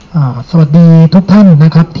สวัสดีทุกท่านน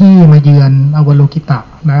ะครับที่มาเยือนอวโลกิตะ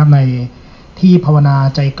นะครับในที่ภาวนา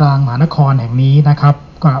ใจกลางมหานครแห่งนี้นะครับ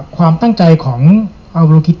ความตั้งใจของอว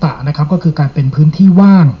โลกิตะนะครับก็คือการเป็นพื้นที่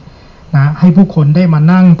ว่างนะให้ผู้คนได้มา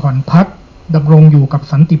นั่งผ่อนพักดำรงอยู่กับ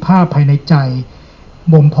สันติภาพภายในใจ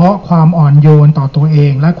บ่มเพาะความอ่อนโยนต่อตัวเอ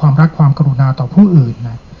งและความรักความกรุณาต่อผู้อื่นน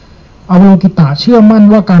ะอวโลกิตะเชื่อมั่น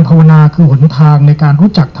ว่าการภาวนาคือหนทางในการ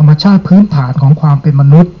รู้จักธรรมชาติพื้นฐานของความเป็นม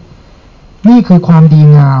นุษย์นี่คือความดี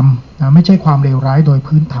งามนะไม่ใช่ความเลวร้ายโดย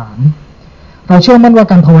พื้นฐานเราเชื่อมั่นว่า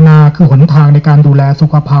การภาวนาคือหนทางในการดูแลสุ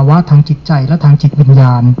ขภาวะทางจิตใจและทางจิตวิญญ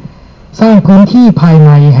าณสร้างพื้นที่ภายใ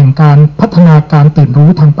นแห่งการพัฒนาการตื่นรู้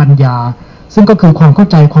ทางปัญญาซึ่งก็คือความเข้า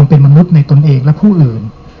ใจความเป็นมนุษย์ในตนเองและผู้อื่น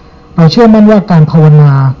เราเชื่อมั่นว่าการภาวน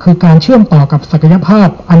าคือการเชื่อมต่อกับศักยภาพ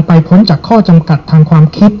อันไปพ้นจากข้อจำกัดทางความ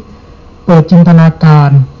คิดเปิดจินตนาการ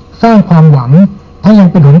สร้างความหวังทั้งยัง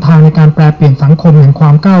เป็นหนทางในการแปลเปลี่ยนสังคมแห่งควา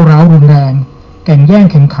มก้าวร้าวรุนแรงแข่งแย่ง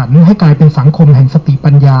แข่งขันให้กลายเป็นสังคมแห่งสติ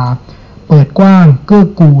ปัญญาเปิดกว้างเกื้อ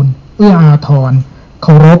กูลเอื้ออาทรเค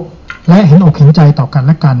ารพและเห็นอกเห็นใจต่อกันแ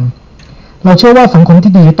ละกันเราเชื่อว่าสังคม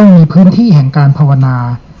ที่ดีต้องมีพื้นที่แห่งการภาวนา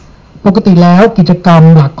ปกติแล้วกิจกรรม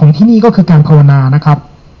หลักของที่นี่ก็คือการภาวนานะครับ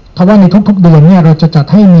เพราะว่าในทุกๆเดือนเนี่ยเราจะจัด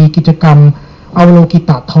ให้มีกิจกรรมอวโลกิ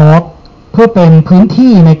ตะทอล์กเพื่อเป็นพื้น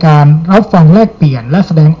ที่ในการรับฟังแลกเปลี่ยนและแ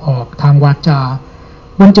สดงออกทางวาจา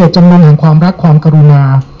บนเจตจำนงแห่งความรักความกรุณา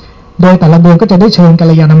โดยแต่ละเดือนก็จะได้เชิญกั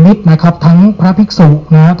ลยาณมิตรนะครับทั้งพระภิกษุ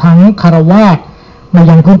นะทั้งคฤหัสถ์มา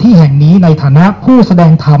ยังพื้นที่แห่งนี้ในฐานะผู้แสด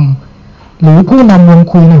งธรรมหรือผู้นำวง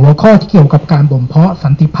คุยในหัวข้อที่เกี่ยวกับการบ่มเพาะสั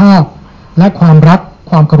นติภาพและความรัก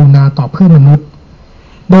ความกรุณาต่อเพื่อนมนุษย์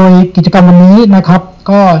โดยกิจกรรมวันนี้นะครับ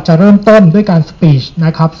ก็จะเริ่มต้นด้วยการสปีชน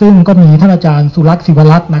ะครับซึ่งก็มีท่านอาจารย์สุรักษ์ศิว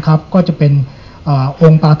รัตน์นะครับก็จะเป็นอ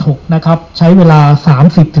งค์ปาฐกนะครับใช้เวลา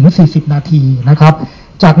 30-40 นาทีนะครับ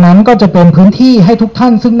จากนั้นก็จะเป็นพื้นที่ให้ทุกท่า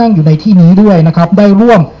นซึ่งนั่งอยู่ในที่นี้ด้วยนะครับได้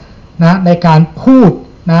ร่วมนะในการพูด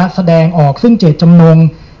นะแสดงออกซึ่งเจตจำนง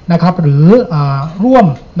นะครับหรือร่วม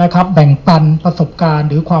นะครับแบ่งปันประสบการณ์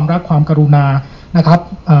หรือความรักความกรุณานะครับ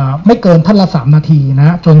ไม่เกินท่านละ3 นาทีน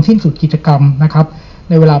ะจนสิ้นสุดกิจกรรมนะครับ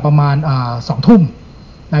ในเวลาประมาณ2 ทุ่ม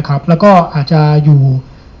นะครับแล้วก็อาจจะอยู่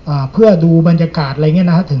เพื่อดูบรรยากาศอะไรเงี้ย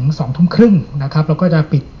นะฮะถึง2 ทุ่มครึ่งนะครับแล้วก็จะ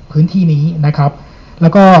ปิดพื้นที่นี้นะครับแ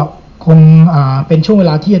ล้วก็คงเป็นช่วงเว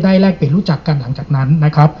ลาที่จะได้แลกเปลี่ยนรู้จักกันหลังจากนั้นน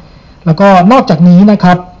ะครับแล้วก็นอกจากนี้นะค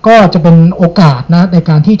รับก็จะเป็นโอกาสนะใน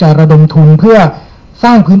การที่จะระดมทุนเพื่อส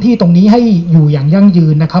ร้างพื้นที่ตรงนี้ให้อยู่อย่างยั่งยื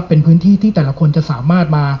นนะครับเป็นพื้นที่ที่แต่ละคนจะสามารถ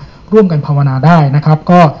มาร่วมกันภาวนาได้นะครับ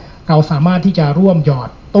ก็เราสามารถที่จะร่วมหยอด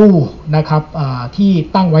ตู้นะครับที่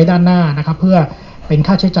ตั้งไว้ด้านหน้านะครับเพื่อเป็น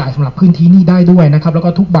ค่าใช้จ่ายสำหรับพื้นที่นี้ได้ด้วยนะครับแล้วก็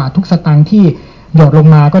ทุกบาททุกสตางค์ที่หยอดลง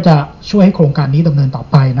มาก็จะช่วยให้โครงการนี้ดำเนินต่อ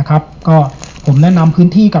ไปนะครับก็ผมแนะนำพื้น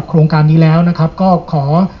ที่กับโครงการนี้แล้วนะครับก็ขอ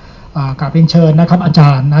กราบเรียนเชิญนะครับอาจ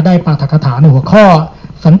ารย์นะได้ปาฐกถาในหัวข้อ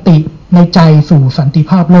สันติในใจสู่สันติ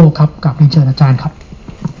ภาพโลกครับกราบเรียนเชิญอาจารย์ครับ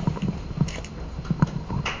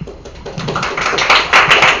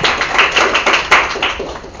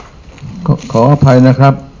ขออภัยนะครั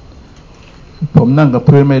บผมนั่งกับ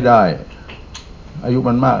พื้นไม่ได้อายุ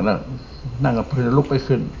มันมากแล้วนั่งกับพื้นลุกไม่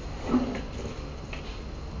ขึ้น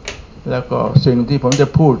แล้วก็สิ่งที่ผมจะ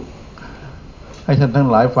พูดให้ท่านทั้ง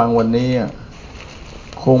หลายฟังวันนี้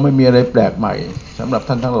คงไม่มีอะไรแปลกใหม่สำหรับ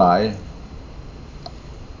ท่านทั้งหลาย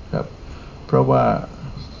ครับเพราะว่า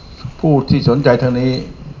ผู้ที่สนใจทางนี้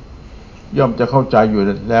ย่อมจะเข้าใจอยู่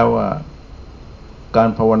แล้วว่าการ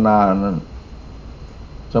ภาวนานั้น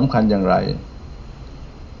สำคัญอย่างไร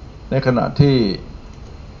ในขณะที่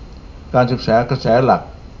การศึกษากระแสหลัก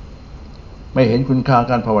ไม่เห็นคุณค่า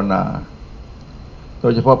การภาวนาโด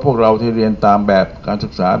ยเฉพาะพวกเราที่เรียนตามแบบการศึ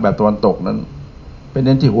กษาแบบตะวันตกนั้นเป็นเ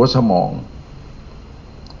น้นที่หัวสมอง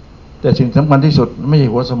แต่สิ่งสำคัญที่สุดไม่ใช่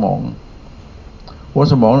หัวสมอง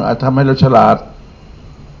อาจทำให้เราฉลาด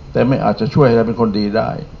แต่ไม่อาจจะช่วยให้เราเป็นคนดีได้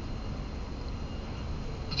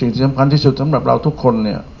สิ่งที่สำคัญที่สุดสำหรับเราทุกคนเ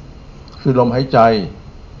นี่ยคือลมหายใจ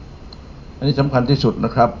อันนี้สำคัญที่สุดน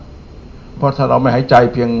ะครับเพราะถ้าเราไม่หายใจ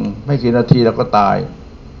เพียงไม่กี่นาทีเราก็ตาย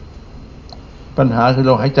ปัญหาคือเ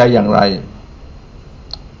ราหายใจอย่างไร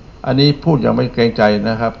อันนี้พูดอย่างไม่เกรงใจ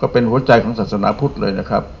นะครับก็เป็นหัวใจของศาสนาพุทธเลยนะ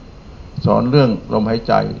ครับสอนเรื่องลมหาย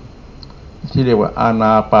ใจที่เรียกว่าอาน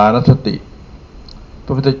าปานสติพ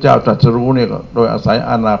ระพุทธเจ้าตรัสรู้เนี่ยโดยอาศัย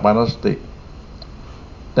อานาปานสติ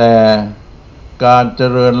แต่การเจ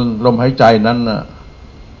ริญลมหายใจนั้นนะ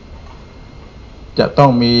จะต้อ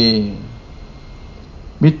งมี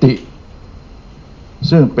มิติ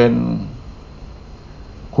ซึ่งเป็น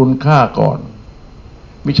คุณค่าก่อน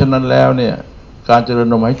มิฉะนั้นแล้วเนี่ยการเจริญ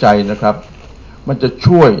ลมหายใจนะครับมันจะ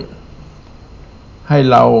ช่วยให้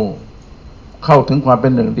เราเข้าถึงความเป็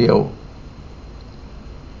นหนึ่งเดียว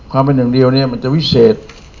ความเป็นหนึ่งเดียวเนี่ยมันจะวิเศษ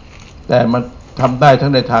แต่มันทำได้ทั้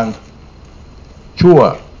งในทางชั่ว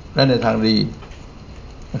และในทางดี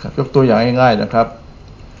นะครับยกตัวอย่างง่ายๆนะครับ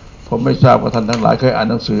ผมไม่ทราบว่าท่านทั้งหลายเคยอ่าน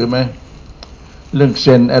หนังสือไหมเรื่องเซ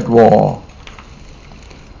นแอดวอร์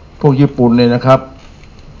พวกญี่ปุ่นเนี่ยนะครับ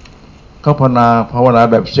เขาภาวนา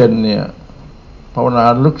แบบเซนเนี่ยภาวนา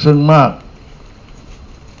ลึกซึ้งมาก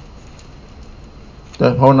แต่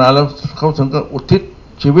ภาวนาแล้วเขาถึงกับอุทิศ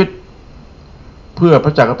ชีวิตเพื่อพร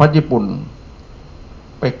ะจักรพรรดิญี่ปุ่น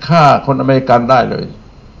ไปฆ่าคนอเมริกันได้เลย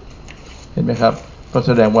เห็นไหมครับก็แ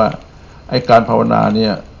สดงว่าไอ้การภาวนาเนี่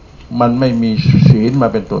ยมันไม่มีศีลมา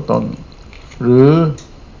เป็นตัวต้นหรือ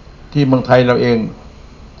ที่เมืองไทยเราเอง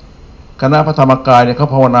คณะพระธรรมกายเนี่ยเขา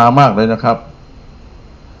ภาวนามากเลยนะครับ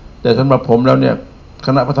แต่สำหรับผมแล้วเนี่ยค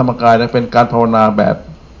ณะพระธรรมกายเนี่ยเป็นการภาวนาแบบ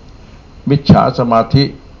มิจฉาสมาธิ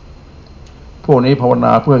พวกนี้ภาวน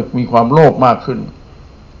าเพื่อมีความโลภมากขึ้น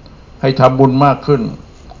ให้ทำบุญมากขึ้น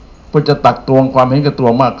เพื่อจะตักตวงความเห็นแก่ตัว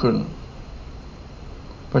มากขึ้น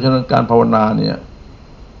เพราะฉะนั้นการภาวนาเนี่ย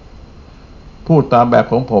พูดตามแบบ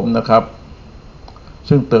ของผมนะครับ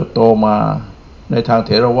ซึ่งเติบโตมาในทางเถ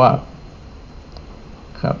รวาท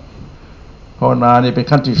ครับภาวนานี่เป็น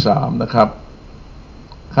ขั้นที่3นะครับ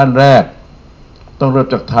ขั้นแรกต้องเริ่ม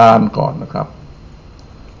จากทานก่อนนะครับ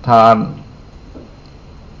ทาน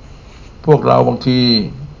พวกเราบางที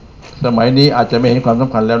สมัยนี้อาจจะไม่เห็นความส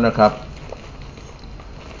ำคัญแล้วนะครับ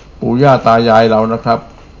ปู่ย่าตายายเรานะครับ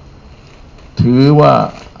ถือว่า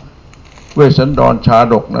เวสสันดรชา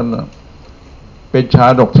ดกนั้นเป็นชา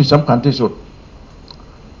ดกที่สำคัญที่สุด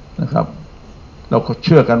นะครับเราก็เ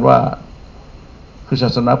ชื่อกันว่าคือศา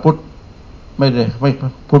สนาพุทธ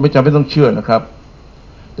พุทธไม่จำเป็นต้องเชื่อนะครับ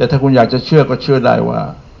แต่ถ้าคุณอยากจะเชื่อก็เชื่อได้ว่า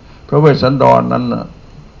พระเวสสันดรนั้น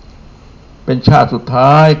เป็นชาติสุดท้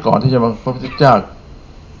ายก่อนที่จะมาพระพุทธเจ้า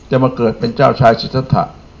จะมาเกิดเป็นเจ้าชายสิทธัตถะ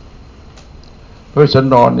พระเวสสัน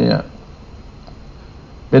ดรเนี่ย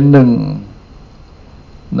เป็นหนึ่ง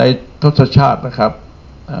ในทศชาตินะครับ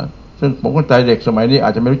ซึ่งผมก็ใจเด็กสมัยนี้อา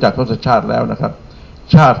จจะไม่รู้จักทศชาติแล้วนะครับ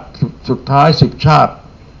ชาติสุดท้าย10ชาติ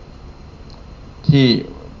ที่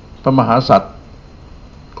พระมหากษัตริย์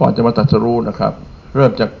ก่อนจะมาตรัสรู้นะครับเริ่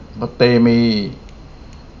มจากพระเตมี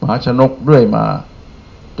มหาชนกเรื่อยมา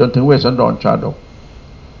จนถึงเวสสันดรชาดก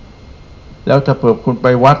แล้วถ้าเผื่อคุณไป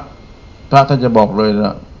วัดพระท่านจะบอกเลยน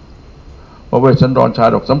ะว่าเวสสันดรชา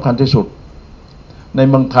ดกสำคัญที่สุดใน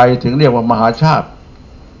เมืองไทยถึงเรียกว่ามหาชาติ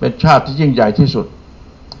เป็นชาติที่ยิ่งใหญ่ที่สุด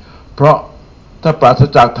เพราะถ้าปราศ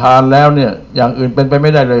จากทานแล้วเนี่ยอย่างอื่นเป็นไปไ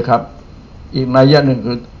ม่ได้เลยครับอีกนัยยะหนึ่ง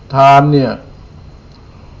คือทานเนี่ย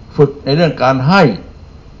ฝึกในเรื่องการให้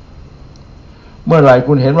เมื่อไหร่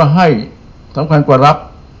คุณเห็นว่าให้สำคัญกว่ารับ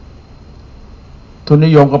ทุนนิ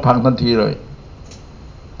ยมก็พังทันทีเลย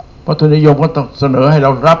เพราะทุนนิยมก็ต้องเสนอให้เร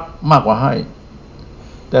ารับมากกว่าให้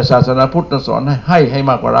แต่ศาสนาพุทธสอนให้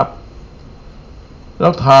มากกว่ารับแล้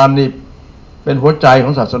วทานนี่เป็นหัวใจข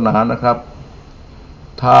องศาสนานะครับ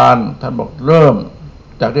ทานท่านบอกเริ่ม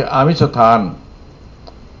จากที่อามิสทาน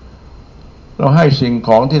เราให้สิ่งข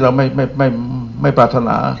องที่เราไม่ปรารถน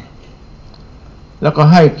าแล้วก็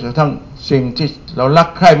ให้กระทั่งสิ่งที่เรารัก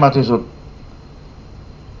ใคร่มากที่สุด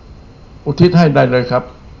อุทิศให้ได้เลยครับ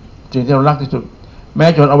สิ่งที่เรารักที่สุดแม้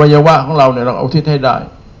จนอวัยวะของเราเนี่ยเราอุทิศให้ได้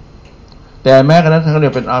แต่แม้กระนั้นท่านเรี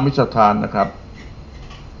ยกเป็นอามิสทานนะครับ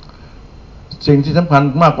สิ่งที่สำคัญ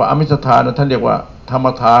มากกว่าอามิสทานท่านเรียกว่าธรรม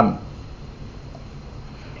ทาน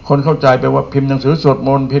คนเข้าใจไปว่าพิมพ์หนังสือสวดม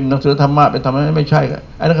นต์พิมพ์หนังสือธรรมะเป็นธรรมะไม่ใช่ครับ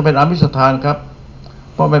อันนั้นก็เป็นอามิสทานครับ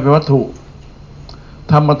เพราะไม่เป็นวัตถุ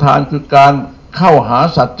ธรรมทานคือการเข้าหา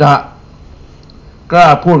สัจจะกล้า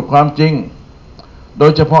พูดความจริงโด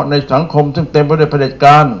ยเฉพาะในสังคมซึ่งเต็มไปด้วยเผด็จก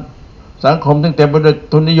ารสังคมซึ่งเต็มไปด้วย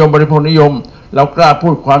ทุนนิยมบริโภคนิยมเรากล้าพู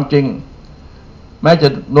ดความจริงแม้จะ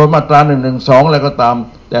โดนมาตรา112อะไรก็ตาม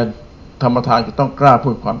แต่ธรรมทานจะต้องกล้าพู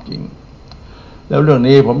ดความจริงแล้วเรื่อง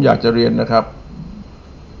นี้ผมอยากจะเรียนนะครับ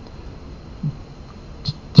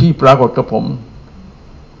ที่ปรากฏกับผม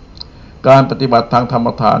การปฏิบัติทางธรรม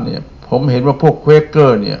ทานเนี่ยผมเห็นว่าพวกเควกเกอ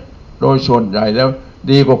ร์เนี่ยโดยส่วนใหญ่แล้ว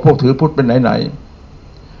ดีกว่าพวกถือพุทธเป็นไหน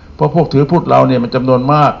ๆเพราะพวกถือพุทธเราเนี่ยมันจำนวน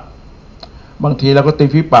มากบางทีเราก็ตี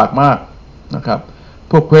ฝีปากมากนะครับ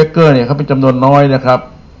พวกเควกเกอร์เนี่ยเขาเป็นจำนวนน้อยนะครับ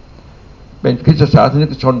เป็นคริสตศาสนิ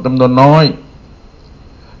กชนจำนวนน้อย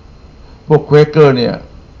พวกเควกเกอร์เนี่ย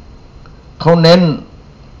เขาเน้น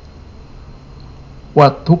ว่า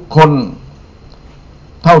ทุกคน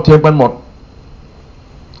เท่าเทียมกันหมด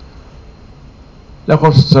แล้วเข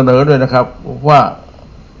าเสนอด้วยนะครับว่า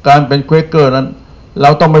การเป็นเควกเกอร์นั้นเรา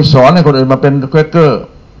ต้องไปสอนให้คนอื่นมาเป็นเควกเกอร์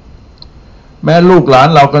แม้ลูกหลาน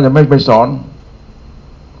เราก็จะไม่ไปสอน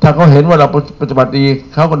ถ้าเขาเห็นว่าเราปฏิบัติดี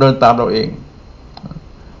เขาก็เดินตามเราเอง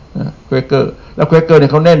เควกเกอร์แล้วเควกเกอร์เนี่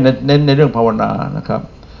ยเขาเน้นในเรื่องภาวนานะครับ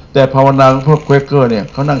แต่ภาวนาของพวกเควกเกอร์เนี่ย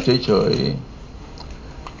เขานั่งเฉย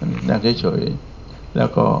ๆนั่งเฉยๆแล้ว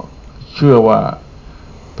ก็เชื่อว่า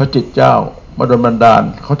พระจิตเจ้ามาดลบันดาล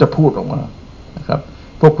เขาจะพูดออกมานะครับ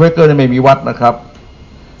พวกเควกเกอร์เนี่ยไม่มีวัดนะครับ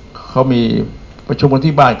เขามีประชุมกัน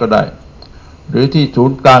ที่บ้านก็ได้หรือที่ศู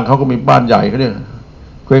นย์กลางเขาก็มีบ้านใหญ่เขาเรียก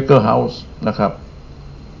เควกเกอร์เฮาส์นะครับ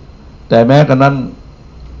แต่แม้กระนั้น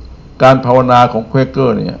การภาวนาของเควกเกอ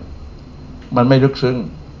ร์เนี่ยมันไม่ลึกซึ้ง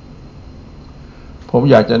ผม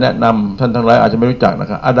อยากจะแนะนำท่านทั้งหลายอาจจะไม่รู้จักนะ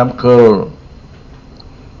ครับอดัมเคิร์ล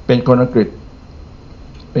เป็นคนอังกฤษ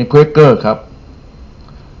เป็นเควกเกอร์ครับ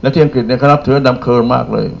และที่อังกฤษเนี่ยเขานับถืออดัมเคิร์ลมาก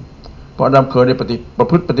เลยเพราะอดัมเคิร์ลได้ประ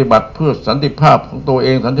พฤติปฏิบัติเพื่อสันติภาพของตัวเอ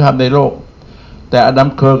งสันติภาพในโลกแต่อดัม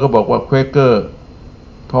เคิร์ลก็บอกว่าเควกเกอร์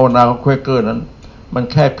ภาวนาของเควกเกอร์นั้นมัน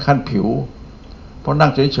แค่ขั้นผิวเพราะนั่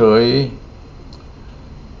งเฉย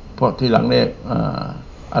ๆเพราะทีหลังเนี่ย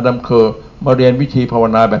อดัมเคิร์ลมาเรียนวิธีภาว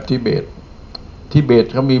นาแบบทิเบต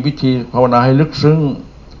เขามีวิธีภาวนาให้ลึกซึ้ง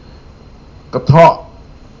กระเทาะ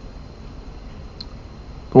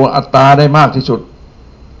ตัวอัตตาได้มากที่สุด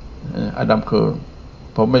อดัมเคิร์ล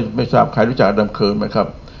ผมไม่ทราบใครรู้จักอดัมเคิร์ลไหมครับ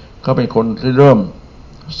เขาเป็นคนที่เริ่ม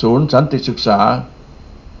ศูนย์สันติศึกษา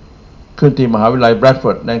ขึ้นที่มหาวิทยาลัยแบรดฟอ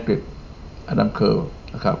ร์ดในอังกฤษอดัมเคิร์ล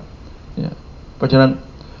นะครับเนี่ยเพราะฉะนั้น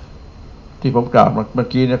ที่ผมกล่าวเมื่อ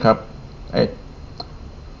กี้นะครับ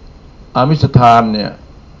อามิสทานเนี่ย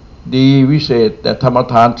ดีวิเศษแต่ธรรม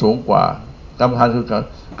ทานสูงกว่ากรรมฐานคือ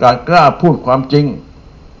การกล้าพูดความจริง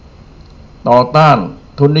ต่อต้าน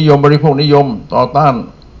ทุนนิยมบริโภคนิยมต่อต้าน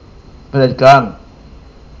เผด็จการ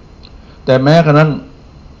แต่แม้กระนั้น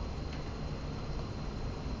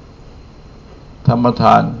ธรรมท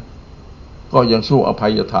านก็ยังสู้อภั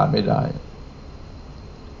ยทานไม่ได้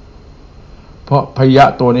เพราะพยะ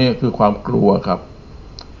ตัวนี้คือความกลัวครับ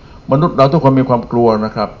มนุษย์เราทุกคนมีความกลัวน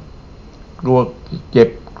ะครับกลัวเจ็บ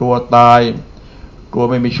กลัวตายกลัว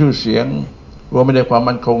ไม่มีชื่อเสียงกลัวไม่ได้ความ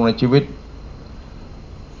มั่นคงในชีวิต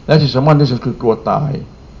และที่สำคัญที่สุดคือกลัวตาย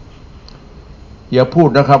อย่าพูด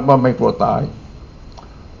นะครับว่าไม่กลัวตาย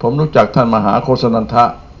ผมรู้จักท่านมหาโคสนันทะ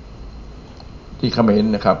ที่เขมร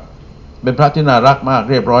นะครับเป็นพระที่น่ารักมาก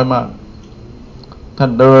เรียบร้อยมากท่า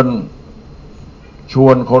นเดินชว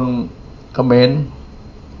นคนเขมร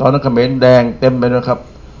ตอนนั้นเขมรแดงเต็มไปนะครับ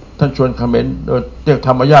ท่านชวนเขมรโดยเรียกธ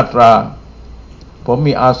รรมญาตราผม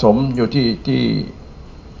มีอาสมอยู่ที่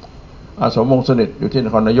อาสมวงสนิทอยู่ที่น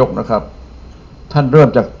ครนายกนะครับท่านเริ่ม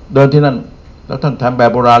จากเดินที่นั่นแล้วท่านทำแบ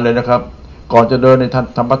บโบราณเลยนะครับก่อนจะเดินในท่าน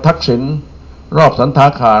ทำประทักษิณรอบสันทา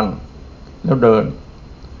คารแล้วเ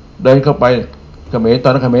ดินเข้าไปเขมรตอ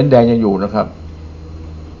นนั้นเขมรแดงยังอยู่นะครับ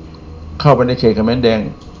เข้าไปในเขตเขมรแดง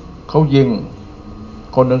เขายิง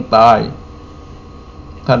คนหนึ่งตาย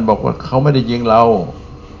ท่านบอกว่าเขาไม่ได้ยิงเรา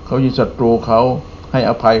เขายิงศัตรูเขาให้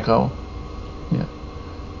อภัยเขาเนี่ย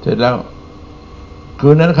เสร็จแล้วคื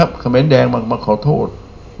นนั้นนะครับเขมรแดงมาขอโทษ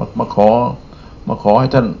มาขอให้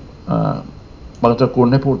ท่านบังสกุล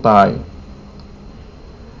ให้ผู้ตาย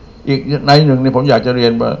อีกในหนึ่งเนี่ยผมอยากจะเรีย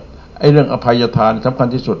นว่าไอ้เรื่องอภัยทานสำคัญ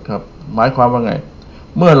ที่สุดครับหมายความว่าไง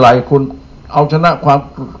เมื่อไหร่คุณเอาชนะความ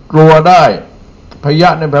กลัวได้พยะ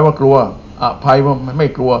เนี่ยแปลว่ากลัวอภัยว่าไม่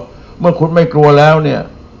กลัวเมื่อคุณไม่กลัวแล้วเนี่ย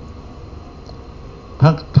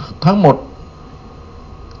ทั้งหมด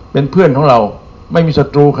เป็นเพื่อนของเราไม่มีศั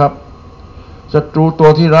ตรูครับศัตรูตัว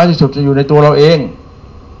ที่ร้ายที่สุดจะอยู่ในตัวเราเอง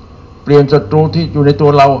เปลี่ยนศัตรูที่อยู่ในตัว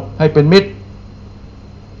เราให้เป็นมิตร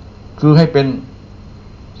คือให้เป็น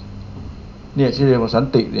เนี่ยที่เรียกว่าสัน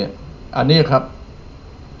ติเนี่ยอันนี้ครับ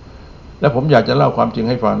และผมอยากจะเล่าความจริง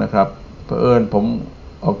ให้ฟังนะครับเผอิญผม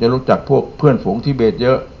ออกจะรู้จักพวกเพื่อนฝูงทิเบตเย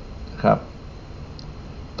อะครับ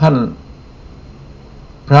ท่าน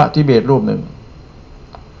พระทิเบตรูปหนึ่ง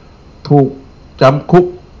ถูกจำคุก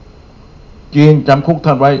จีนจำคุก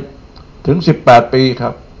ท่านไว้ถึง18 ปีครั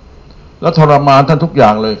บแล้วทรมานท่านทุกอย่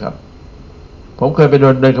างเลยครับผมเคยไปเ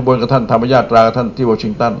ดินขบวนกับท่านธรรมญาตรากับท่านที่วอชิ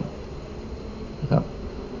งตันนะครับ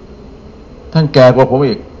ท่านแก่กว่าผม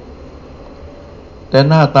อีกแต่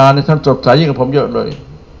หน้าตาเนี่ยท่านสดใสยิ่งกว่าผมเยอะเลย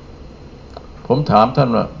ผมถามท่าน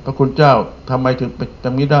ว่าพระคุณเจ้าทำไมถึงเป็นอย่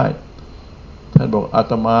างนี้ได้ท่านบอกอา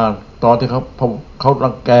ตมาตอนที่เขารั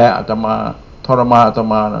งแกอาตมาทรมานอาต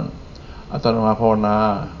มานั้นอาตมาภาวนา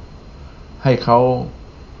ให้เขา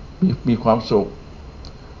มีความสุข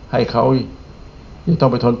ให้เขาอย่าต้อ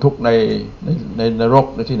งไปทนทุกข์ในนรก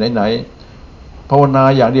ในที่ไหนภาวนา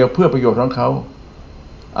อย่างเดียวเพื่อประโยชน์ของเขา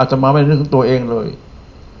อาตมาไม่นึกถึงตัวเองเลย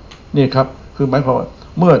นี่ครับคือหมายความว่า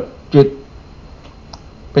เมื่อจิต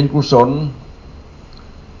เป็นกุศล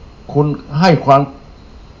คุณให้ความ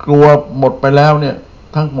กลัวหมดไปแล้วเนี่ย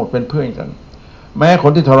ทั้งหมดเป็นเพื่อนกันแม้ค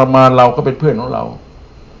นที่ทรมานเราก็เป็นเพื่อนของเรา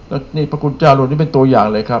แล้วนี่พระคุณเจ้ารูปนี้เป็นตัวอย่าง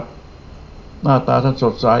เลยครับ หน้าตาท่านส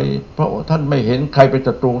ดใสเพราะท่านไม่เห็นใครเป็น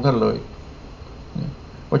ศัตรูท่านเลย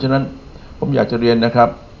เพราะฉะนั้นผมอยากจะเรียนนะครับ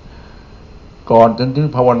ก่อนจนถึง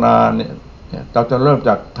ภาวนาเนี่ยเราจะเริ่มจ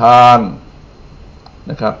ากทาน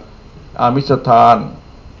นะครับอามิสทาน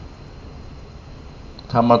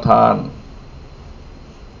ธรรมทาน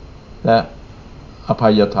และอภั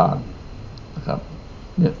ยทานนะครับ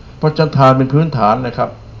เนี่ยเพราะทานเป็นพื้นฐานนะครับ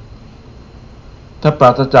ถ้าปรา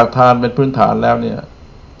ศจากทานเป็นพื้นฐานแล้วเนี่ย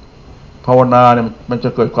ภาวนาเนี่ยมันจะ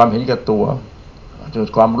เกิดความเห็นแก่ตัวเกิด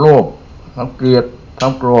ความโลภความเกลียดควา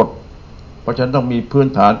มโกรธเพราะฉะนั้นต้องมีพื้น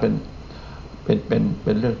ฐานเ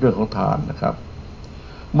ป็นเรื่องของทานนะครับ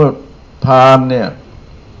เมื่อทานเนี่ย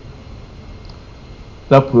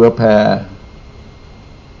แล้วเผื่อแผ่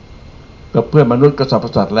กับเพื่อนมนุษย์กับสรรพ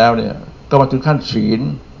สัตว์แล้วเนี่ยก็มาถึงขั้นศีล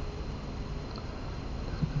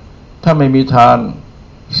ถ้าไม่มีทาน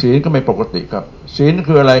ศีลก็ไม่ปกติครับศีล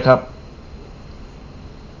คืออะไรครับ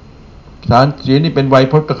ศีลนี่เป็นไวย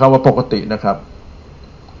พจน์กับคำว่าปกตินะครับ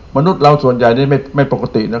มนุษย์เราส่วนใหญ่นี่ไม่ปก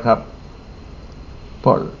ตินะครับเพร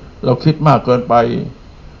าะเราคิดมากเกินไป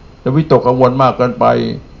แล้ววิตกกังวลมากเกินไป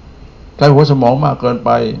ใช้หัวสมองมากเกินไ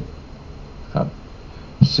ปครับ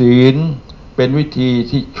ศีลเป็นวิธี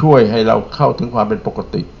ที่ช่วยให้เราเข้าถึงความเป็นปก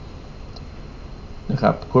ตินะค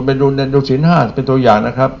รับคุณไปดูศีลห้าเป็นตัวอย่างน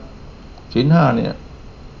ะครับศีลห้าเนี่ย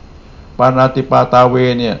ปานาติปาตาเว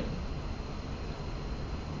เนี่ย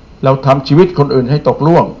เราทำชีวิตคนอื่นให้ตก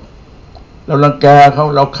ล่วงเรารังแกเขา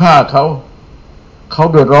เราฆ่าเขา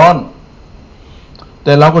เดือดร้อนแ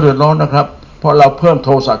ต่เราก็เดือดร้อนนะครับเพราะเราเพิ่มโท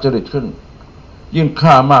สะจริตขึ้นยิ่ง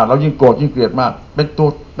ฆ่ามากเรายิ่งโกรธยิ่งเกลียดมากเป็น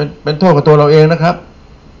โทษกับตัวเราเองนะครับ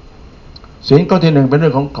ศีลข้อที่หนึ่งเป็นเรื่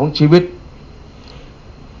องของชีวิต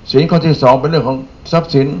ศีลข้อที่สองเป็นเรื่องของทรัพ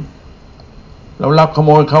ย์สินเราลักขโม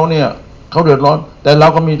ยเขาเนี่ยเขาเดือดร้อนแต่เรา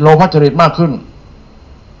ก็มีโลภะจริตมากขึ้น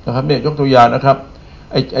นะครับเนี่ยยกตัวอย่างนะครับ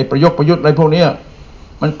ไอ้ประยุทธ์อะไรพวกนี้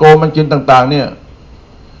มันโกงมันกินต่างๆเนี่ย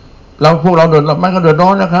พวกเราเดือดร้อนมันก็เดือดร้อ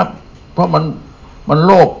นนะครับเพราะมันโ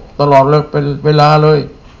ลภตลอดเลยเป็นเวลาเลย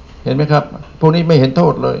เห็นไหมครับพวกนี้ไม่เห็นโท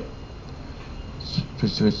ษเลย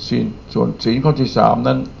ส่วนศีลข้อที่สาม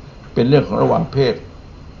นั้นเป็นเรื่องของระหว่างเพศ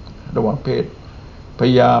พย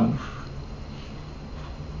ายาม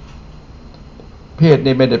เพศ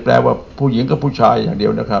นี่ไม่ได้แปลว่าผู้หญิงกับผู้ชายอย่างเดีย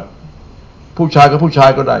วนะครับผู้ชายกับผู้ชาย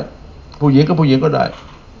ก็ได้ผู้หญิงกับผู้หญิงก็ได้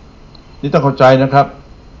นี่ต้องเข้าใจนะครับ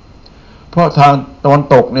เพราะทางตะวัน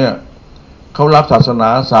ตกเนี่ยเขารับศาสนา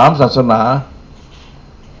3ศาสนา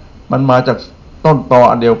มันมาจากต้นตอ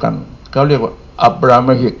อันเดียวกันเขาเรียกว่าอับรา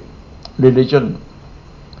มิก religion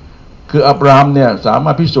คืออับราฮัมเนี่ยสามา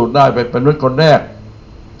รถพิสูจน์ได้เป็นมนุษย์คนแรก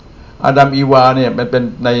อาดัมอีวาเนี่ยมันเป็น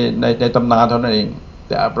ในตำนานเท่านั้นเองแ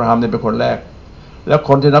ต่อับราฮัมเนี่ยเป็นคนแรกแล้วค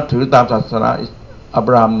นที่นับถือตามศาสนาอับ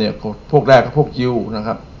ราฮัมเนี่ยพวกแรกก็พวกยิวนะค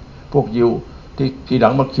รับพวกยิวที่ทีหลั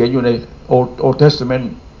งมาเขียนอยู่ในOld Testament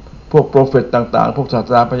พวกโปรเฟตต่างๆพวกศาส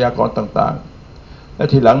นาพยากรณ์ต่างๆและ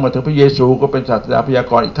ทีหลังมาถึงพระเยซูก็เป็นศาสนาพยา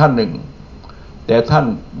กรณ์อีกท่านหนึ่งแต่ท่าน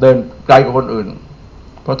เดินไกลกว่าคนอื่น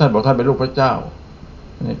เพราะท่านบอกท่านเป็นลูกพระเจ้า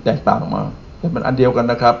แตกต่างมาแต่มันอันเดียวกัน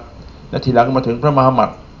นะครับและทีหลังมาถึงพระมหามัด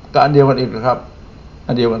ก็อันเดียวกันอีกนะครับ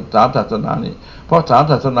อันเดียวกัน3ศาสนานี้เพราะ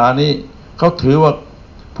3ศาสนานี้เขาถือว่า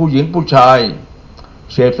ผู้หญิงผู้ชาย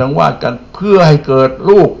เสพสังวาสกันเพื่อให้เกิด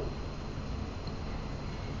ลูก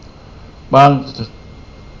บาง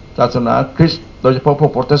ศาสนาคริสต์โดยเฉพาะพว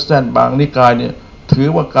กโปรเตสแตนต์บางนิกายเนี่ยถือ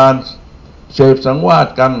ว่าการเสพสังวาส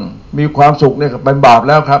กันมีความสุขเนี่ยเป็นบาป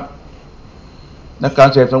แล้วครับและการ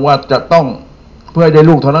เสพสังวาสจะต้องเพื่อให้ได้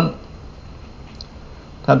ลูกเท่านั้น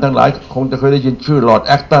ท่านทั้งหลายคงจะเคยได้ยินชื่อลอร์ดแ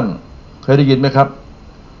อคตันเคยได้ยินไหมครับ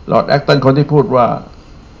ลอร์ดแอคตันคนที่พูดว่า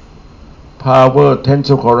power tends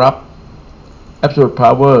to corrupt absolute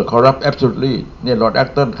power corrupt absolutely เนี่ยลอร์ดแอค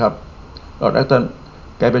ตันครับลอร์ดแอคตัน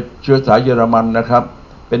แกเป็นเชื้อสายเยอรมันนะครับ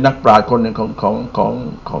เป็นนักปราชญ์คนหนึ่งข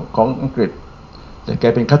องอังกฤษแต่แก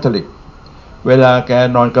เป็นคาทอลิกเวลาแก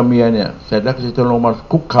นอนกับเมียเนี่ยเสร็จแล้วก็จะลงมา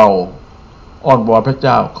คุกเข่าอ้อนวอนพระเ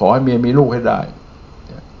จ้าขอให้เมียมีลูกให้ได้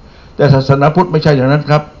แต่ศาสนาพุทธไม่ใช่อย่างนั้น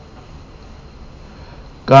ครับ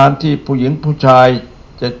การที่ผู้หญิงผู้ชาย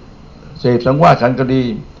จะเสพสังวาสกันก็ดี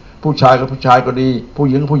ผู้ชายกับผู้ชายก็ดีผู้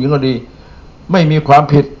หญิงกับผู้หญิงก็ดีไม่มีความ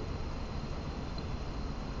ผิด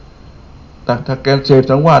แต่ถ้าการเสพ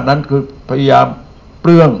สังวาสนั้นคือพยายามเป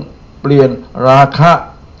ลี่ยนราคะ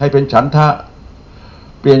ให้เป็นฉันทะ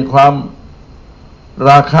เปลี่ยนความ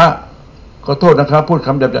ราคะขอโทษนะครับพูดค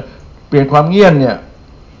ำแบบเปลี่ยนความเงี่ยนเนี่ย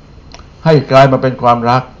ให้กลายมาเป็นความ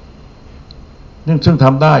รักซึ่งท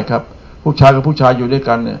ำได้ครับผู้ชายกับผู้ชายอยู่ด้วย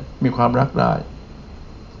กันเนี่ยมีความรักได้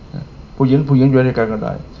ผู้หญิงอยู่ด้วยกันก็ไ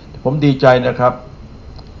ด้ผมดีใจนะครับ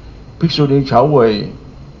ภิกษุณีเฉาเว่ย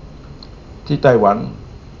ที่ไต้หวัน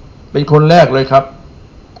เป็นคนแรกเลยครับ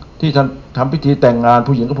ที่ท่าน ทำพิธีแต่งงาน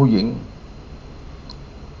ผู้หญิงกับผู้หญิง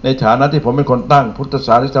ในฐานะที่ผมเป็นคนตั้งพุทธศ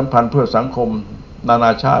าสนิกสัมพันธ์เพื่อสังคมนาน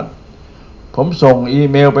าชาติผมส่งอี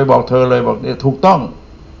เมลไปบอกเธอเลยบอกเนี่ยถูกต้อง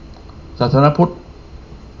ศาสนาพุทธ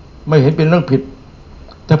ไม่เห็นเป็นเรื่องผิด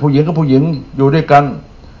ถ้าผู้หญิงกับผู้หญิงอยู่ด้วยกัน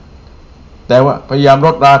แต่ว่าพยายามล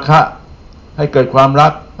ดราคะให้เกิดความรั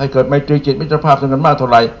กให้เกิดไมตรีจิตมิตรภาพสกันมากเท่า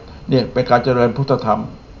ไหร่เนี่ยเป็นการเจริญพุทธธรรม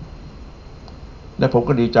และผม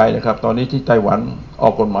ก็ดีใจนะครับตอนนี้ที่ไต้หวันออ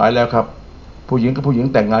กกฎหมายแล้วครับผู้หญิงกับผู้หญิง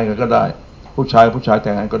แต่งงานกันก็ได้ผู้ชายผู้ชายแ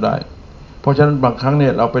ต่งงานก็ได้เพราะฉะนั้นบางครั้งเนี่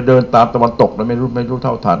ยเราไปเดินตามตะวันตกเราไม่รู้เ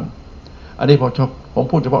ท่าทันอันนี้ผม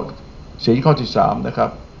พูดเฉพาะศีลข้อที่3นะครับ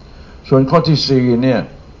ส่วนข้อที่4เนี่ย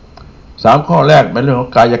3ข้อแรกเป็นเรื่องขอ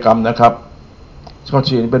งกายกรรมนะครับข้อ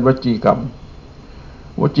4เป็นวจีกรรม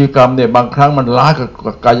วจีกรรมเนี่ยบางครั้งมันล้ากับ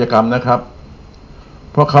กายกรรมนะครับ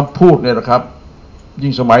เพราะคำพูดเนี่ยนะครับ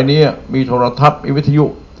ยิ่งสมัยนี้มีโทรทัศน์มีวิทยุ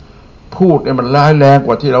พูดเนี่ยมันร้ายแรงก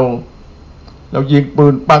ว่าที่เรายิงปื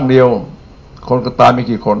นปั้งเดียวคนก็ตายไม่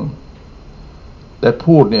กี่คนแต่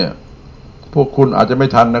พูดเนี่ยพวกคุณอาจจะไม่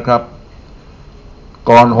ทันนะครับ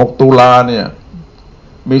ก่อน6 ตุลาเนี่ย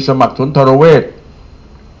มีสมัครสุนทรเวช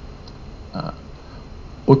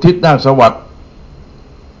อุทิศนาคสวัสดิ์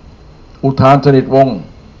อุทานสนิทวงศ์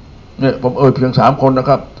เนี่ยผมเพียง3 คนนะ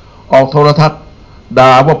ครับออกโทรทัศน์ด่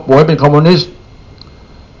าว่าป่วยเป็นคอมมิวนิสต์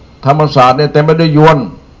ธรรมศาสตร์เนี่ยเต็มไปด้วยยวน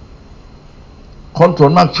คนส่ว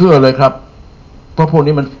นมากเชื่อเลยครับเพราะพวก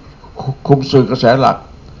นี้มันคุมสื่อกระแสหลัก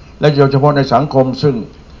และโดยเฉพาะในสังคมซึ่ง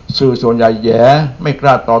สื่อส่วนใหญ่แย่ไม่ก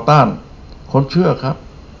ล้าต่อต้านคนเชื่อครับ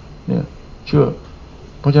เนี่ยเชื่อ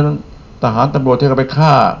เพราะฉะนั้นทหารตำรวจที่เขาไปฆ่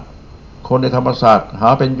าคนในธรรมศาสตร์หา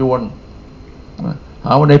เป็นยวนห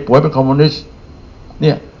าว่าในป่วยเป็นคอมมิวนิสต์เ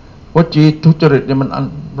นี่ยวจีทุจริตเนี่ยมัน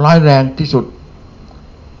ร้ายแรงที่สุด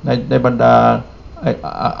ในบรรดา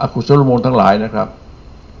อกุศลมูลทั้งหลายนะครับ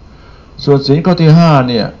ส่วนศีลข้อที่5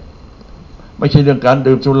เนี่ยไม่ใช่เรื่องการ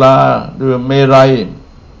ดื่มสุราดื่มเมรัย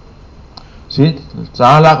ศีลสา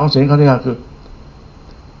ระของศีลข้อที่5คือ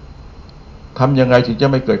ทำยังไงถึงจะ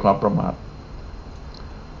ไม่เกิดความประมาท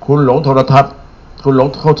คุณหลงโทรทัศน์คุณหลง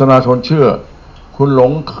โฆษณาชวนเชื่อคุณหล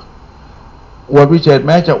งอวดวิเศษแ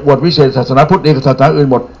ม้จะอวดวิเศษศาสนาพุทธเองศาสนาอื่น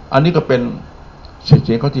หมดอันนี้ก็เป็น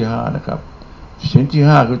ศีลข้อที่5นะครับศีลที่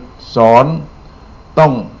5คือสอนต้อ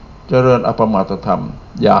งเจริญอปมาทธรรม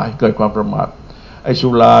อย่าให้เกิดความประมาทไอ้สุ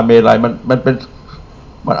ราเมรัย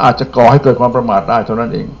มันอาจจะก่อให้เกิดความประมาทได้เท่านั้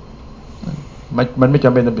นเองมันไม่จ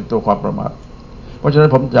ำเป็นต้องเป็นตัวความประมาทเพราะฉะนั้น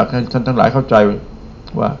ผมอยากให้ท่านทั้งหลายเข้าใจ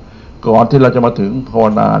ว่าก่อนที่เราจะมาถึงภาว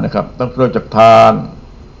นานะครับต้องเริ่มจากทาน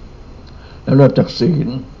แล้วเริ่มจากศีล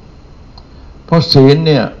เพราะศีลเ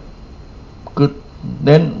นี่ยคือเ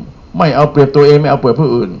น้นไม่เอาเปรียบตัวเองไม่เอาเปรียบผู้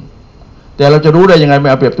อื่นแต่เราจะรู้ได้ยังไงไม่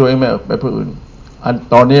เอาเปรียบตัวเองไม่เอาเปรียบผู้อื่น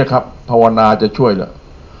ตอนนี้ครับภาวนาจะช่วยแล้ว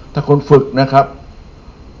ถ้าคนฝึกนะครับ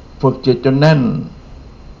ฝึกจิตจนแน่น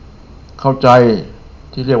เข้าใจ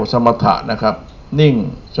ที่เรียกว่าสมถะนะครับนิ่ง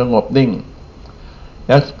สงบนิ่งแ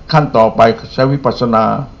ล้วขั้นต่อไปใช้วิปัสสนา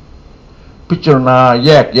พิจารณาแย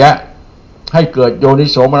กแยะให้เกิดโยนิ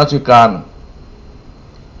โสมนสิการ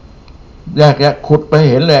แยกแยะขุดไป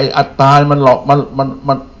เห็นเลยอัตตามันหลอก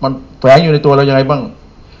มันแฝงอยู่ในตัวเรายังไงบ้าง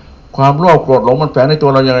ความโลภโกรธหลงมันแฝงในตัว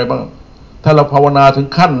เรายังไงบ้างถ้าเราภาวนาถึง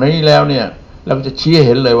ขั้นนี้แล้วเนี่ยเราก็จะชี้เ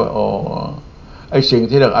ห็นเลยว่าอ๋อไอ้สิ่ง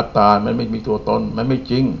ที่เรียกอัตตามันไม่มีตัวตนมันไม่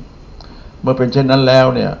จริงเมื่อเป็นเช่นนั้นแล้ว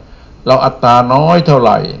เนี่ยเราอัตตาน้อยเท่าไห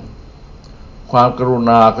ร่ความกรุ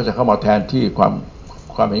ณาก็จะเข้ามาแทนที่คว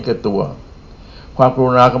ามเห็นแก่ตัวความก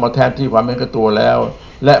รุณาก็มาแทนที่ความเห็นแก่ตัวแล้ว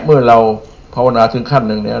และเมื่อเราภาวนาถึงขั้น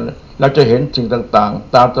หนึ่งเนี่ยเราจะเห็นสิ่งต่าง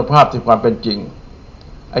ๆตามสภาพที่ความเป็นจริง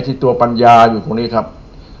ไอ้ที่ตัวปัญญาอยู่ตรงนี้ครับ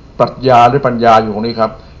ปรัชญาหรือปัญญาอยู่ตรงนี้ครั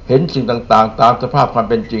บเห็นสิ่งต่างๆตามสภาพความ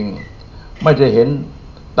เป็นจริงไม่ได้เห็น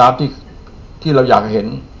ตามที่เราอยากเห็น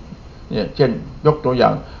เนี่ยเช่นยกตัวอย่า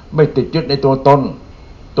งไม่ติดยึดในตัวตน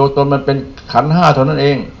มันเป็นขันธ์5เท่านั้นเอ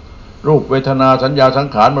งรูปเวทนาสัญญาสัง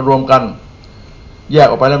ขารมารวมกันแยก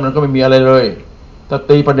ออกไปแล้วมันก็ไม่มีอะไรเลยถ้า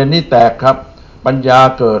ตีประเด็นนี้แตกครับปัญญา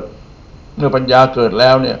เกิดเมื่อปัญญาเกิดแล้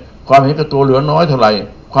วเนี่ยความเห็นแก่ตัวเหลือน้อยเท่าไหร่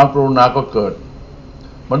ความกรุณาก็เกิด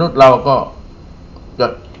มนุษย์เราก็จะ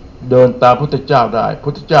เดินตามพุทธเจ้าได้พุ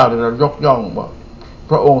ทธเจ้าเรายกย่องว่า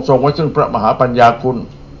พระองค์ทรงไว้ซึ่งพระมหาปัญญาคุณ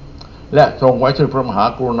และทรงไว้ซึ่งพระมหา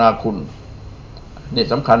กรุณาคุณนี่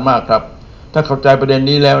สำคัญมากครับถ้าเข้าใจประเด็น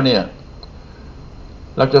นี้แล้วเนี่ย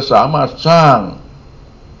เราจะสามารถสร้าง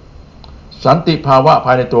สันติภาวะภ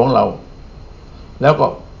ายในตัวของเราแล้วก็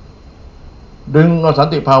ดึงเอาสัน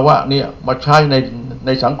ติภาวะเนี่ยมาใช้ใน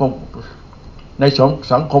สังคมใน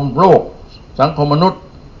สังคมโลกสังคมมนุษย์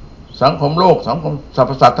สังคมโลกสังคมสรร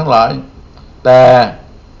พสัตว์ทั้งหลายแต่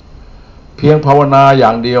เพียงภาวนาอย่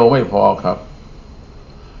างเดียวไม่พอครับ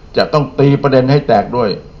จะต้องตีประเด็นให้แตกด้วย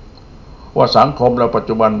ว่าสังคมเราปัจ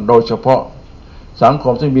จุบันโดยเฉพาะสังค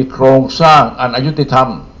มที่มีโครงสร้างอันอยุติธรรม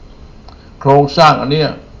โครงสร้างอันนี้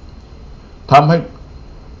ทำให้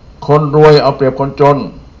คนรวยเอาเปรียบคนจน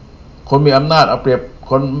คนมีอำนาจเอาเปรียบ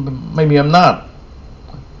คนไม่มีอำนาจ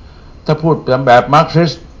ถ้าพูดแบบมาร์กซิ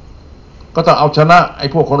สก็ต้องเอาชนะไอ้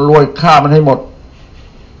พวกคนรวยฆ่ามันให้หมด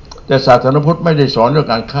แต่ศาสนพุทธไม่ได้สอนเรื่อง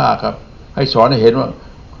การฆ่าครับให้สอนให้เห็นว่า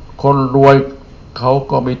คนรวยเขา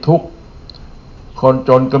ก็มีทุกข์คนจ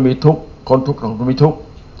นก็มีทุกข์คนทุกข์ก็มีทุกข์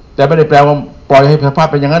แต่ไม่ได้แปลว่าปล่อยให้สภาพ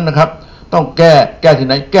เป็นอย่างนั้นนะครับต้องแก้ที่ไ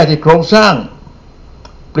หนแก้ที่โครงสร้าง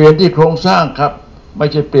เปลี่ยนที่โครงสร้างครับไม่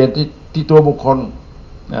ใช่เปลี่ยนที่ตัวบุคคล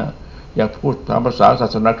นะอย่างพูดตามภาษาศา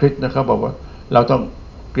สนาคริสต์นะครับบอกว่าเราต้อง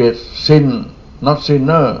เกลียด sin not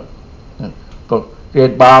sinner ก็เกลีย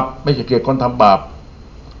ดบาปไม่ใช่เกลียดคนทำบาป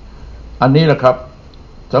อันนี้แหละครับ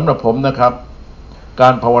สำหรับผมนะครับกา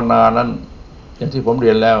รภาวนานั้นอย่างที่ผมเ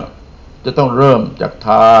รียนแล้วจะต้องเริ่มจากท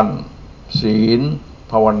านศีล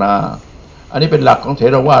ภาวนาอันนี้เป็นหลักของเถ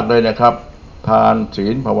รวาทเลยนะครับทานศี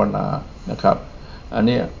ลภาวนานะครับอัน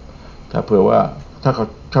นี้ถ้าเผื่อว่าถ้าเขา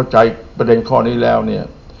เข้าใจประเด็นข้อนี้แล้วเนี่ย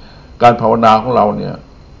การภาวนาของเราเนี่ย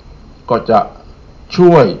ก็จะ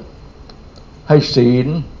ช่วยให้ศีล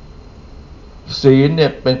เนี่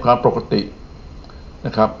ยเป็นความปกติน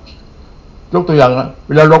ะครับยกตัวอย่างนะเ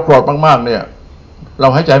วลาเราโกรธมากๆเนี่ยเรา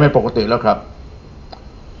หายใจไม่ปกติแล้วครับ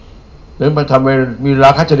หรือมันทำให้มีร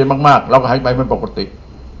าคะจริตมากๆเราก็หายใจไม่ปกติ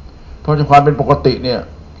เพราะความเป็นปกติเนี่ย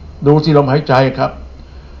ดูที่ลมหายใจครับ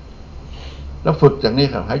แล้วฝึกอย่างนี้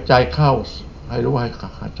ครับหายใจเข้าให้รู้ว่า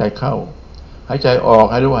หายใจเข้าหายใจออก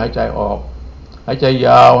ให้รู้ว่าหายใจออกหายใจย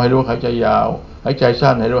าวให้รู้ว่าหายใจยาวหายใจ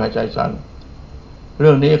สั้นให้รู้ว่าหายใจสั้นเ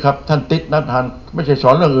รื่องนี้ครับท่านติดนัททันไม่ใช่ส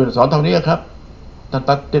อนเรื่องอื่นสอนเท่านี้ครับท่าน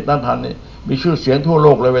ติดนัททันนี่มีชื่อเสียงทั่วโล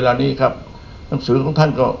กเลยเวลานี้ครับหนังสือของท่า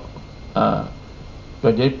นก็ต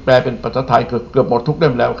อนนี้แปลเป็นภาษาไทยเกือบหมดทุกเ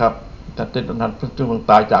ล่มแล้วครับท่านติดนัททันซึ่งเพิ่ง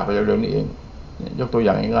ตายจากไปเร็วๆนี้เองยกตัวอ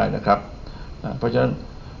ย่างง่ายๆนะครับเพราะฉะนั้น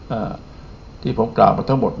ที่ผมกล่าวมา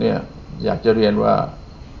ทั้งหมดเนี่ยอยากจะเรียนว่า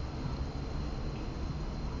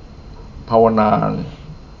ภาวนา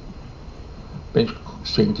เป็น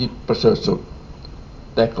สิ่งที่ประเสริฐสุด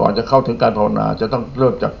แต่ก่อนจะเข้าถึงการภาวนาจะต้องเ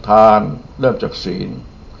ริ่มจากทานเริ่มจากศีล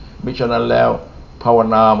มิฉะนั้นแล้วภาว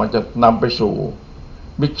นามันจะนำไปสู่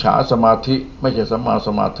มิจฉาสมาธิไม่ใช่สัมมาส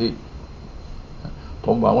มาธิผ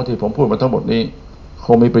มหวังว่าที่ผมพูดมาทั้งหมดนี้ค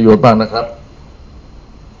งมีประโยชน์บ้างนะครับ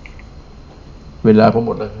เวลาผมห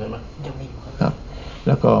มดแล้วใช่ไหมครับแ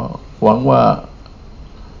ล้วก็หวังว่า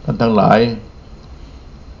ท่านทั้งหลาย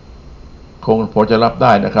คงพอจะรับไ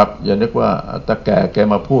ด้นะครับอย่านึกว่าตาแก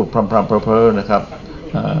มาพูดพร่ำๆเพ้อๆนะครับ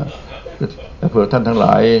ถ้าเผื่อท่านทั้งหล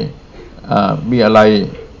ายมีอะไร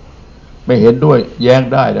ไม่เห็นด้วยแย้ง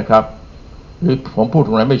ได้นะครับหรือผมพูดต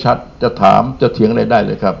รงไหนไม่ชัดจะถามจะเถียงอะไรได้เ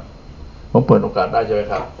ลยครับผมเปิดโอกาสได้ใช่ไหม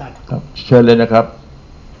ครับครับเชิญเลยนะครับ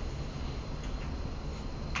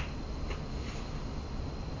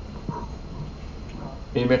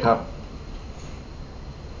มีไหมครับ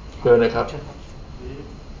เชิญเลยครับ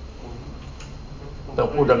ต้อง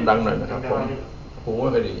พูดดังๆหน่อยนะครับผมหูไม่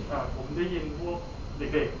ค่อยดีผมได้ยินพวก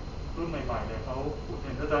เด็กๆรุ่นใหม่ๆเนี่ยเขาเ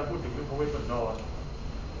ห็นอาจารย์พูดถึงเรื่องพระเวสสันดร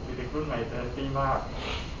เด็กๆรุ่นใหม่แต่ดีมาก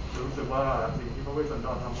รู้สึกว่าสิ่งที่พระเวสสันด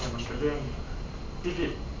รทำเนี่ยมันเป็นเรื่องที่ผิ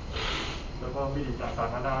ดแล้วก็มีต่าง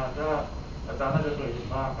ๆนานาถ้าอาจารย์น่าจะเคยเห็น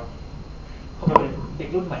บ้างครับเขาบอกเด็ก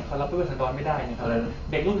รุ่นใหม่เขารับพระเวสสันดรไม่ได้นะครับ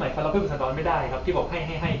เด็กรุ่นใหม่เขารับพระเวสสันดรไม่ได้ครับที่บอกใ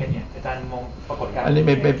ห้กันเนี่ยอาจารย์มองปรากฏการณ์อันนี้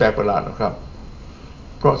ไม่แปลกประหลาดนะครับ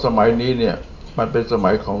เพราะสมัยนี้เนี่ยมันเป็นส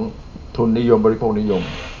มัยของทุนนิยมบริโภคนิยม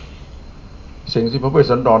สิ่งที่พระเวส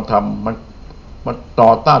สันดรทำมันต่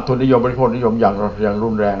อต้านทุนนิยมบริโภคนิยมอย่างรุ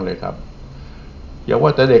นแรงเลยครับอย่าว่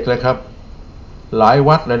าแต่เด็กเลยครับหลาย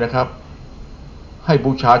วัดเลยนะครับให้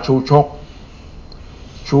บูชาชูช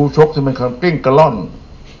กที่มันกลิ้งกระล่อน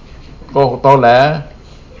โกหกตอแหล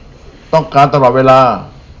ต้องการตลอดเวลา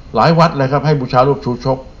หลายวัดเลยครับให้บูชารูปชูช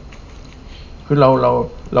กคือเร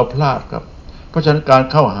าพลาดครับเพราะฉะนั้นการ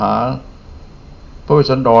เข้าหาพระเวส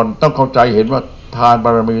สันดรต้องเข้าใจเห็นว่าทานบา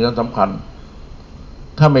รมีนั้นสำคัญ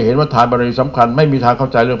ถ้าไม่เห็นว่าทานบารมีสำคัญไม่มีทางเข้า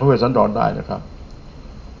ใจเรื่องพระเวสสันดรได้นะครับ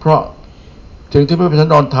เพราะสิ่งที่พระเวสสัน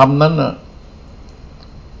ดรทำนั้นน่ะ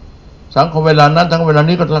สังคมเวลานั้นทั้งเวลา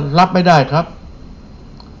นี้ก็รับไม่ได้ครับ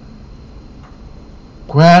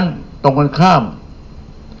แคว้นตรงกันข้าม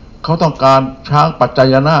เขาต้องการช้างปัจจ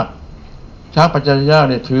ยนาคช้างปัจจยนาค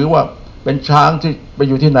เนี่ยถือว่าเป็นช้างที่ไป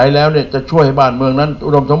อยู่ที่ไหนแล้วเนี่ยจะช่วยให้บ้านเมืองนั้น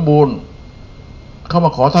อุดมสมบูรณ์เข้าม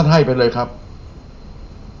าขอท่านให้ไปเลยครับ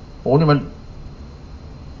โอ้นี่มัน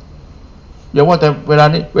อย่าว่าแต่เวล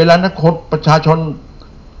านั้นคนประชาชน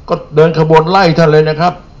ก็เดินขบวนไล่ท่านเลยนะครั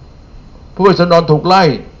บพระเวสสันดรถูกไล่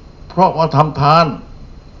เพราะว่าทำทาน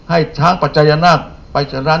ให้ช้างปัจจยนาคไป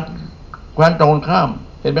จากร้าน ว้นตรงกันข้าม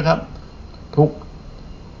เห็นไหมครับถูก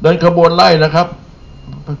เดินขบวนไล่นะครับ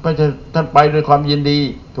ไม่ใช่ท่านไปด้วยความยินดี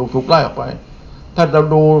ถูกไล่ออกไปถ้าเรา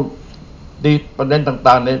ดูดีประเด็น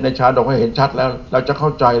ต่างๆในชาดกให้เห็นชัดแล้วเราจะเข้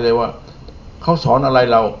าใจเลยว่าเขาสอนอะไร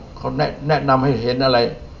เราเขาแนะนำให้เห็นอะไร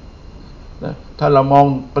นะถ้าเรามอง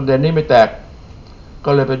ประเด็นนี้ไม่แตกก็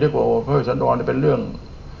เลยไปนึกว่าพระเวสสันดรเป็นเรื่อง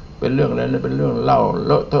อะไรนี่เป็นเรื่องเล่าเ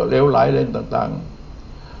ลอะเทอะเลวไหลอะไรต่าง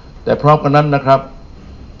ๆแต่พร้อมกันนั้นนะครับ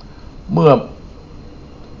เมื่อ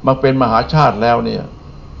มาเป็นมหาชาติแล้วเนี่ย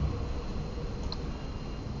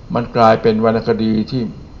มันกลายเป็นวรรณคดี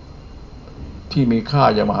ที่มีค่า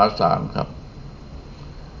อย่างมหาศาลครับ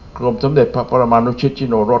กรมสมเด็จพระปรมานุชิตชิ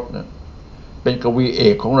โนรสเนี่ยเป็นกวีเอ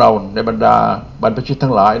กของเราในบรรดาบรรพชิต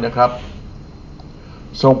ทั้งหลายนะครับ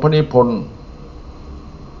ทรงพระนิพนธ์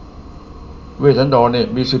เวสสันดรเนี่ย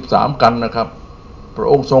มี13กันนะครับพระ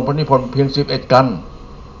องค์ทรงพระนิพนธ์เพียง11กัน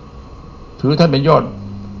ถือท่านเป็นยอด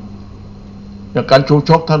อย่างการชู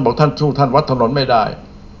ชกท่านบอกท่านสู้ท่านวัดถนนไม่ได้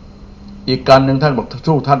อีกการหนึ่งท่านบอก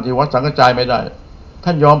สู้ท่านที่วัดสังฆจายไม่ได้ท่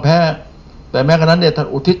านยอมแพ้แต่แม้กระนั้นเนี่ยท่าน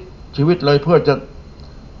อุทิศชีวิตเลยเพื่อจะ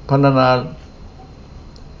พรรณนา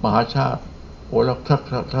มหาชาติโอ้แล้ว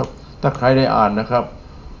ถ้าใครได้อ่านนะครับ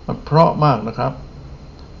มันเพราะมากนะครับ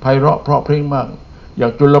ไพเราะเพราะพริ้งมากอย่า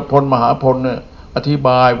งจุลพลมหาพลเนี่ยอธิบ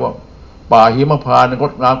ายว่าป่าหิมพานต์ง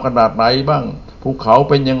ดงามขนาดไหนบ้างภูเขา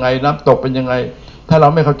เป็นยังไงน้ำตกเป็นยังไงถ้าเรา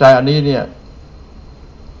ไม่เข้าใจอันนี้เนี่ย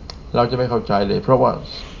เราจะไม่เข้าใจเลยเพราะว่า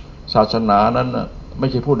ศาสนานั้นนะไม่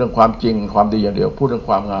ใช่พูดเรื่องความจริงความดีอย่างเดียวพูดเรื่อง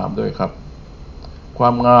ความงามด้วยครับควา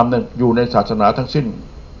มงามเนี่ยอยู่ในศาสนาทั้งสิ้น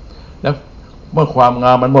แล้วเมื่อความง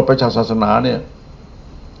ามมันหมดไปจากศาสนาเนี่ย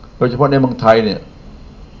โดยเฉพาะในเมืองไทยเนี่ย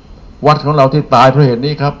วัดของเราที่ตายเพราะเหตุ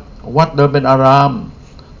นี้ครับวัดเดิมเป็นอาราม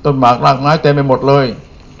ต้นหมากรากไม้เต็มไปหมดเลย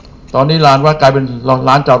ตอนนี้ลานวัดกลายเป็นล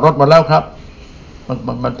านจอดรถหมดแล้วครับ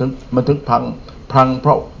มันถึงพังเพ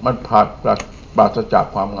ราะมันปราศจาก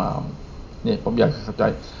ความงามนี่ผมอยากเข้าใจ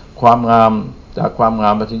ความงามจากความงา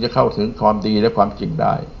มเราถึงจะเข้าถึงความดีและความจริงไ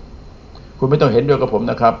ด้คุณไม่ต้องเห็นด้วยกับผม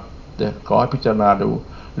นะครับแต่ขอให้พิจารณาดู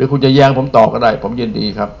หรือคุณจะแย้งผมต่อก็ได้ผมยินดี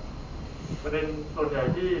ครับประเด็นส่วนใหญ่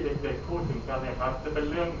ที่เด็กๆพูดถึงกันเนี่ยครับจะเป็น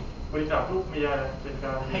เรื่องบริจาคลูกเมียเป็นก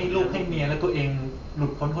ารให้ลูกให้เมียแล้วตัวเองหลุ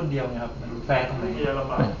ดพ้นคนเดียวนะครับมันแฟร์ตรงไหน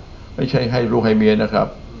ไม่ใช่ให้ลูกให้เมียนะครับ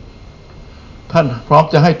ท่านพร้อม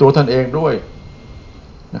จะให้ตัวท่านเองด้วย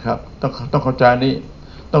นะครับต้องเข้าใจนี้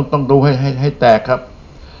ต้องดูให้แตกครับ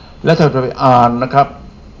และถ้าจะไปอ่านนะครับ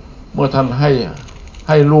เมื่อท่านใ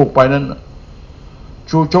ห้ลูกไปนั้น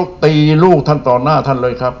ชูชกตีลูกท่านต่อหน้าท่านเล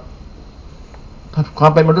ยครับท่านควา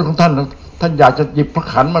มเป็นมนุษย์ของท่านอยากจะหยิบพระ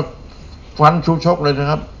ขันมาฟันชูชกเลยนะ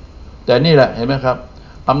ครับแต่นี่แหละเห็นไหมครับ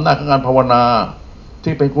อำนาจของการภาวนา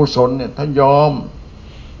ที่เป็นกุศลเนี่ยท่านยอม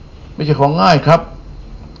ไม่ใช่ของง่ายครับ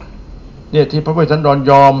เนี่ยที่พระเวสสันดร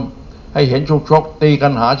ยอมให้เห็นชูชกตีกั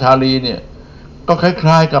นหาชาลีเนี่ยก็ค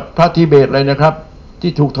ล้ายๆกับพระทิเบตเลยนะครับ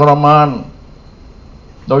ที่ถูกทรมาน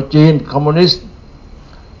โดยจีนคอมมิวนิสต์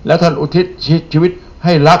แล้วท่านอุทิศชีวิตใ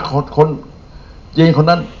ห้รักคนจีนคน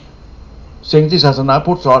นั้นสิ่งที่ศาสนา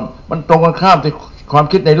พุทธสอนมันตรงกันข้ามที่ความ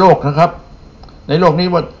คิดในโลกนะครับในโลกนี้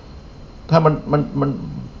ว่าถ้ามั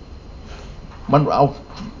นเอา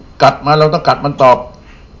กัดมาเราต้องกัดมันตอบ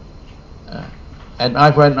an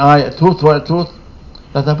eye for an eye tooth for a tooth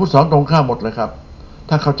แต่ศาสนาพุทธสอนตรงข้ามหมดเลยครับ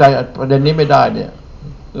ถ้าเข้าใจประเด็นนี้ไม่ได้เนี่ย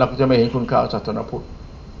เราก็จะไม่เห็นคุณค่าศาสนาพุทธ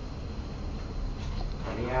ขอ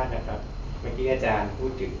อนุญาตนะครับเมื่อกี้อาจารย์พู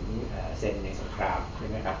ดถึงเส้นในสงครามใช่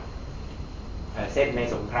ไหมครับเส้นใน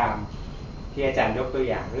สงครามที่อาจารย์ยกตัว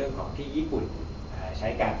อย่างเรื่องของที่ญี่ปุ่นใช้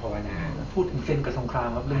การภาวนาพูดถึงเส้นกับสงคราม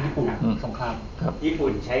ครับเรื่องญี่ปุ่นสงครามญี่ปุ่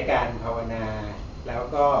นใช้การภาวนาแล้ว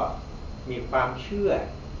ก็มีความเชื่อ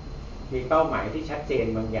มีเป้าหมายที่ชัดเจน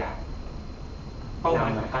บางอย่างเป้าหมา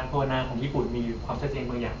ยของการภาวนาของญี่ปุ่นมีความชัดเจน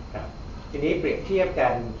บางอย่างครับทีนี้เปรียบเทียบกั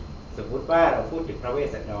นสมมุติว่าเราพูดถึงพระเวส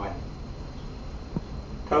สันดร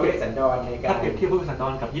ในการถ้าเปรียบเทียบพระเวสสันด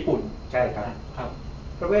รกับญี่ปุ่นใช่ครับ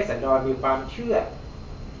พระเวสสันดรมีความเชื่อ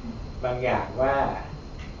บางอย่างว่า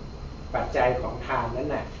ปัจจัยของทานนั้น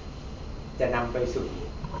น่ะจะนำไปสู่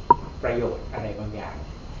ประโยชน์อะไรบางอย่าง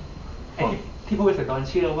ที่พระเวสสันดร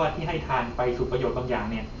เชื่อว่าที่ให้ทานไปสู่ประโยชน์บางอย่าง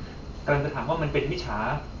เนี่ยกำลังจะถามว่ามันเป็นมิจฉา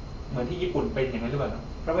เหมือนที่ญี่ปุ่นเป็นอย่างนั้นหรือเปล่า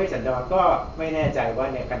พระเวสสันดรก็ไม่แน่ใจว่า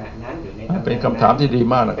ในขณะนั้นหรือในเป็นคำถามที่ดี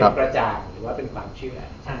มากนะครับเป็นประจ่างหรือว่าเป็นความเชื่อ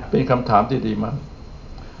เป็นคำถามที่ดีมาก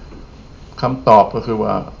คำตอบก็คือ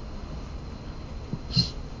ว่า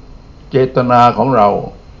เจตนาของเรา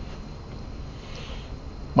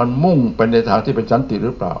มันมุ่งไปในทางที่เป็นสันติห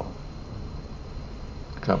รือเปล่า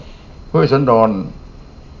ครับพระเวสสันดร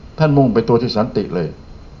ท่านมุ่งไปตัวที่สันติเลย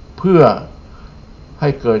เพื่อให้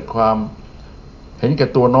เกิดความเห็นแก่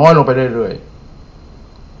ตัวน้อยลงไปเรื่อย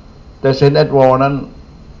ๆแต่เซนต์เอ็ดวอร์นั้น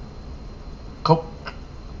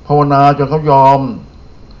าวนาจนเขายอม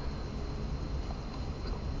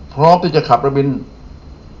พร้อมที่จะขับเรือบิน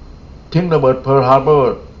ทิ้งระเบิดเพิร์ลฮาร์เบอ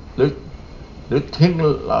ร์หรือทิ้ง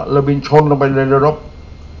เรือบินชนลงไปในเรือรบ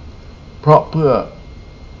เพราะเพื่อ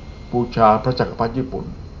บูชาพระจักรพรรดิญี่ปุ่น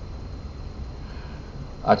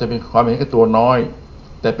อาจจะเป็นความเห็นแก่ตัวน้อย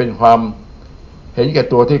แต่เป็นความเห็นแก่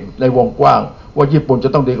ตัวที่ในวงกว้างว่าญี่ปุ่นจ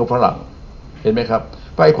ะต้องดีกว่าฝรั่งเห็นไหมครับ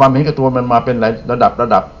เพราะไอ้ความเห็นแก่ตัวมันมาเป็นหลายระดับ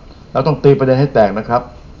เราต้องตีประเด็นให้แตกนะครับ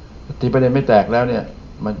ตีประเด็นไม่แตกแล้วเนี่ย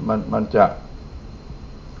มันจะ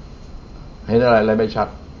เห็นอะไรไม่ชัด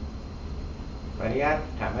ขออนุญาต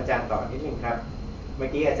ถามอาจารย์ต่อนิดนึงครับเมื่อ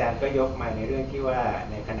กี้อาจารย์ก็ยกมาในเรื่องที่ว่า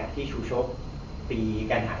ในขณะที่ชูชกตี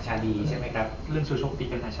กันหาชาลีใช่ไหมครับเรื่องชูชกตี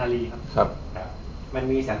กันหาชาลีครับครับมัน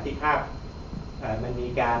มีสันติภาพมันมี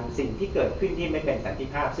การสิ่งที่เกิดขึ้นที่ไม่เป็นสันติ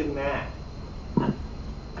ภาพซึ่งหน้า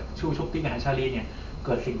ชูชกตีกันหาชาลีเนี่ยเ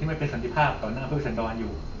กิดสิ่งที่ไม่เป็นสันติภาพต่อหน้าพระเวสสันดรอ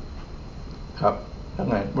ยู่ครับทั้ง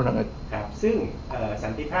ไงพูดทั้งไงครับซึ่งสั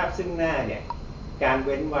นติภาพซึ่งหน้าเนี่ยการเ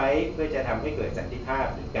ว้นไว้เพื่อจะทำให้เกิดสันติภาพ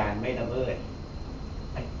หรือการไม่ละเมิด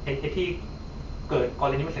ไอ้ที่เกิดก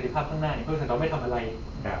รณีไม่สันติภาพข้างหน้าเนี่ยพระเวสสันดรไม่ทำอะไร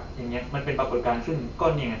อย่างเงี้ยมันเป็นปรากฏการณ์ซึ่งก็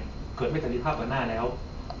เนี่ยเกิดไม่สันติภาพต่อหน้าแล้ว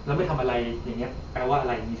ไม่ทำอะไรอย่างเงี้ยแปลว่าอะไ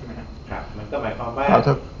รอย่างนี้ใช่ไหมครับครับมันก็หมายความว่า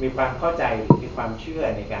มีความเข้าใจหรือมีความเชื่อ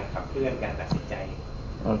ในการขับเคลื่อนการตัดสินใจ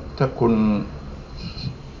ถ้าคุณ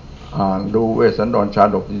อ่านดูเวสสันดรชา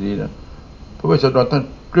ดกดีๆนะพระเวสสันดรท่าน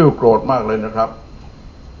กริ้วโกรธมากเลยนะครับ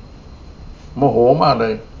โมโหมากเล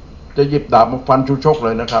ยจะหยิบดาบมาฟันชูชกเล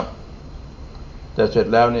ยนะครับแต่เสร็จ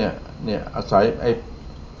แล้วเนี่ยอาศัยไอ้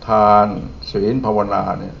ทานศีลภาวนา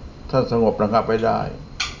เนี่ยท่านสงบระงับไว้ได้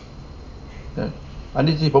อัน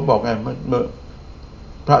นี้ที่ผมบอกไงเมื่อ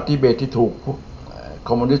พระทิเบตที่ถูกค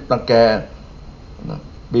อมมิวนิสต์รังแก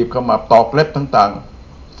บีบขมับตอกเล็บต่าง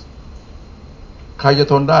ๆใครจะ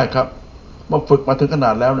ทนได้ครับเมื่อฝึกมาถึงขน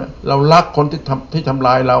าดแล้วเนี่ยเรารักคนที่ทำล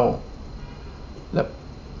ายเรา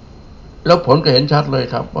แล้วผลก็เห็นชัดเลย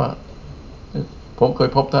ครับว่าผมเคย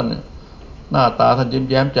พบท่านเนี่ยหน้าตาท่านยิ้ม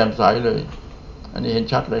แย้มแจ่มใสเลยอันนี้เห็น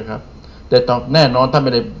ชัดเลยครับแต่ต้องแน่นอนท่านไ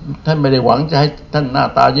ม่ได้หวังจะให้ท่านหน้า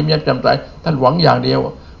ตายิ้มแย้มแจ่มใสท่านหวังอย่างเดียว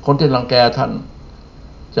คนที่รังแกท่าน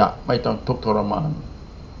จะไม่ต้องทุกข์ทรมาน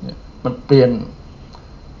เนี่ยมันเปลี่ย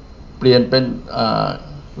นเป็น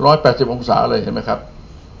180 องศาเลยเห็นไหมครับ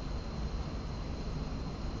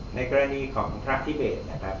ในกรณีของพระทิเบต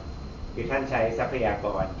นะครับคือท่านใช้ทรัพยาก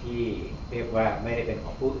รที่เรียกว่าไม่ได้เป็นข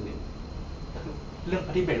องผู้อื่นเรื่องพ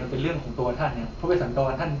ระทิเบตมันเป็นเรื่องของตัวท่านเนี่ยพระเวสสันด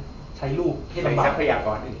รท่านใช้ลูกให้ลำบากทรัพยาก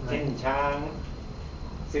รอื่นเช่นช้าง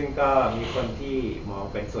ซึ่งก็มีคนที่มอง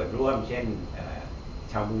เป็นส่วนร่วมเช่น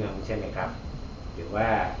ชาวเมืองใช่ไหมครับหรือว่า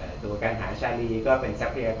ตัวการหาชาลีก็เป็นทรั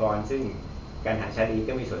พยากรซึ่งการหาชาลี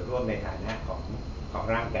ก็มีส่วนร่วมในฐานะของ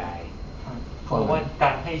ร่างกายเขาบอกว่าก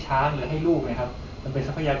ารให้ช้างหรือให้ลูกนะครับมันเป็นท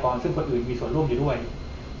รัพยากรซึ่งคนอื่นมีส่วนร่วมอยู่ด้วย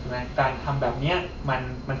ใช่ไหมการทำแบบนี้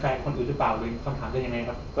มันแฟร์คนอื่นหรือเปล่าเลยคำถามเป็นยังไงค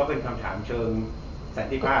รับก็เป็นคำถามเชิงสัน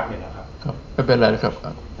ติภาพเนี่ยแหละครับครับไม่เป็นไรนะครับ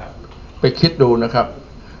ไปคิดดูนะครับ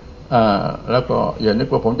แล้วก็อย่านึก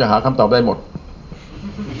ว่าผมจะหาคำตอบได้หมด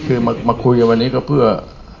คือมาคุยกันวันนี้ก็เพื่อ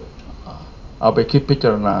เอาไปคิดพิจ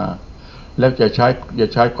ารณาแล้วอย่า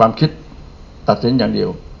ใช้ความคิดตัดสินอย่างเดียว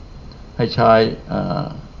ให้ใช้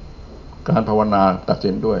การภาวนาตัด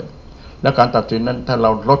สินด้วยและการตัดสินนั้นถ้าเร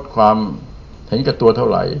าลดความเห็นแก่ตัวเท่า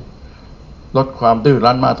ไหร่ลดความดื้อ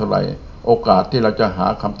รั้นมากเท่าไหร่โอกาสที่เราจะหา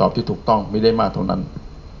คำตอบที่ถูกต้องไม่ได้มากเท่านั้น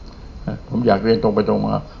ผมอยากเรียนตรงไปตรงม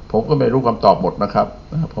าผมก็ไม่รู้คำตอบหมดนะครับ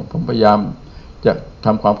ผมพยายามจะท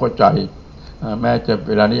ำความเข้าใจแม้จะ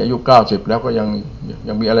เวลานี้อายุ90แล้วก็ยั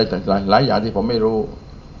งมีอะไรหลายอย่างที่ผมไม่รู้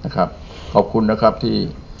นะครับขอบคุณนะครับ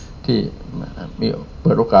ที่มีเ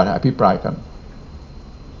ปิดโอกาสให้อภิปรายกัน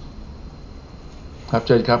ครับเ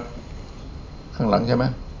ชิญครับข้างหลังใช่ไหม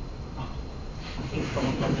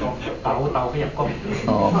เต๋าขยับกล้อง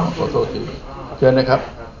อ๋อขอโทษทีเชิญนะครับ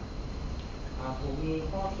ผมมี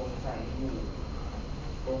ข้อสงสัยอยู่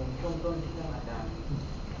ตรงช่วงต้นที่ท่านอาจารย์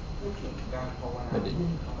พูดถึงการภาวนา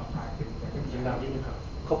ธรรมกายเป็นครับ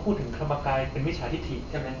เขาพูดถึงธรรมกายเป็นวิชาทิฏฐิ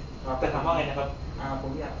ใช่ไหมแต่ถามว่าไงนะครับผ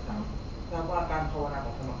มอยากถามว่าการภาวนาข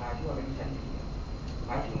องธรรมกายที่ว่าเป็นวิชาทิฏฐิห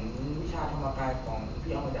มายถึงวิชาธรรมกายของ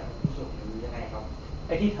ที่เอามาจากพระพุทธศาสนาหรือยังไงครับไ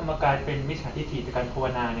อ้ที่ธรรมกายเป็นวิชาทิฏฐิในการภาว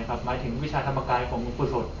นาเนี่ยครับหมายถึงวิชาธรรมกายของหลวงปู่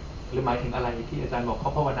สดหรือหมายถึงอะไรที่อาจารย์บอกเข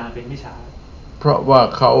าภาวนาเป็นวิชาเพราะว่า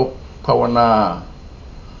เขาภาวนา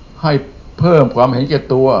ให้เพิ่มความเห็นแก่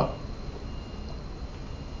ตัว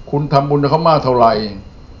คุณทำบุญเขามากเท่าไหร่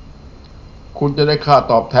คุณจะได้ค่า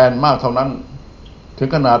ตอบแทนมากเท่านั้นถึง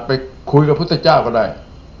ขนาดไปคุยกับพุทธเจ้าก็ได้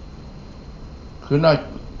คื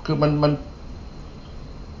อ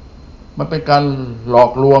มันเป็นการหลอ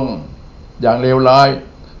กลวงอย่างเลวร้าย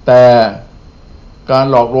แต่การ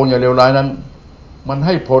หลอกลวงอย่างเลวร้ายนั้น มันใ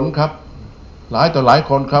ห้ผลครับหลายต่อหลาย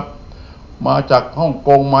คนครับมาจากฮ่อง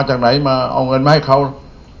กงมาจากไหนมาเอาเงินมาให้เขา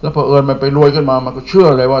แล้วพอเอิญมันไปรวยขึ้นมามันก็เชื่อ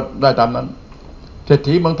เลยว่าได้ตามนั้นเศรษ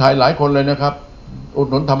ฐีเมืองไทยหลายคนเลยนะครับอุด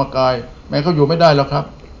หนุนธรรมกายแม้เขาอยู่ไม่ได้แล้วครับ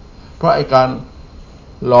เพราะไอ้การ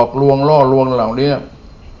หลอกลวงล่อลวงเหล่านี้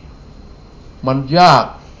มันยาก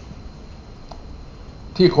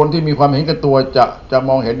ที่คนที่มีความเห็นแก่ตัวจะม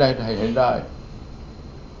องเห็นได้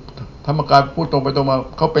ธรรมกายพูดตรงไปตรงมา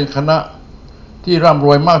เขาเป็นคณะที่ร่ำร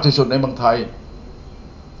วยมากที่สุดในเมืองไทย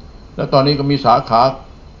และตอนนี้ก็มีสาขา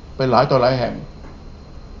เป็นหลายต่อหลายแห่ง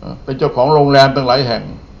เป็นเจ้าของโรงแรมตั้งหลายแห่ง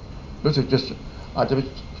รู้สึกจะอาจจะไป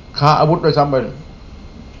ค้าอาวุธด้วยซ้ำไป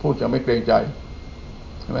พูดจะไม่เกรงใจ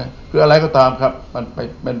ใช่ไหมคืออะไรก็ตามครับมั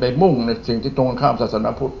นไปมุ่งในสิ่งที่ตรงข้ามศาสนา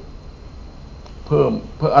พุทธเ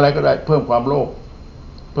พื่ออะไรก็ได้เพิ่มความโลภ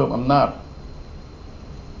เพิ่มอำนาจ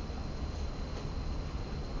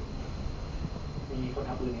มีคน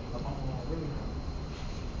ทำปืนครับ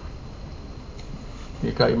มี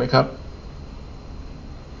ใครไหมครับ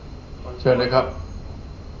เชิญเลยครับ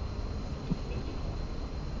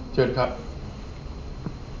เชิญครับ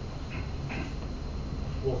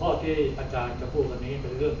หัวข้อที่อาจารย์จะพูดวันนี้เป็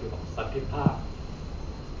นเรื่องเกี่ยวกับสันติภาพ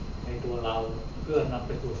ในตัวเราเพื่อนำไ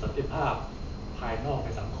ปสู่สันติภาพภายนอกใน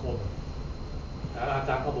สังคมแล้วอาจ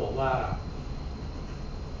ารย์ก็บอกว่า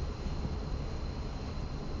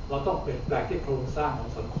เราต้องเปลี่ยนแปลงที่โครงสร้างของ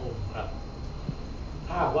สังคมครับ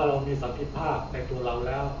ถ้าว่าเรามีสันติภาพในตัวเราแ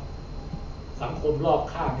ล้วสังคมรอบ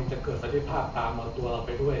ข้างนี่จะเกิดสันติภาพตามมาตัวเราไ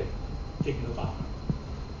ปด้วยจริงหรือเปล่า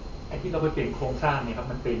ไอ้ที่เราไปเปลี่ยนโครงสร้างเนี่ยครับ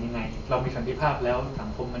มันเป็นยังไงเรามีสันติภาพแล้วสัง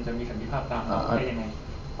คมมันจะมีสันติภาพตามมาได้ยังไง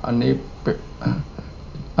อัน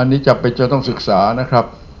นี้จะต้องศึกษานะครับ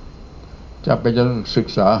จะศึก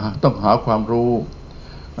ษาต้องหาความ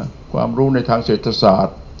รู้ในทางเศรษฐศาสต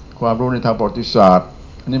ร์ความรู้ในทางประวัติศาสตร์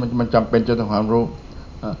อันนี้มันจำเป็นจะต้องความรู้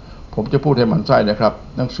ผมจะพูดให้หมั่นไส้นะครับ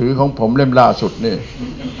หนังสือของผมเล่มล่าสุดนี่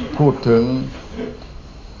พูดถึง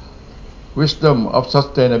Wisdom of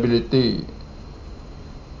Sustainability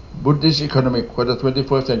Buddhist Economic for the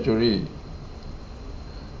 21st Century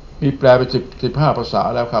มีแปลไป15 ภาษา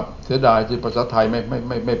แล้วครับเสียดายที่ภาษาไทย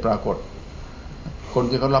ไม่ปรากฏคน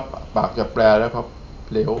ที่เขารับปากจะแปลแล้วครับ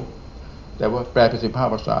เหลวแต่ว่าแปลไป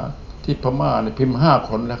15 ภาษาที่พม่าเนี่ยพิมพ์5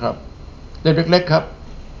 คนนะครับเล่มเล็กๆครับ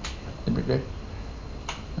เล่มเล็กๆ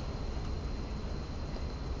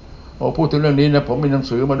พูดถึงเรื่องนี้นะผมมีหนัง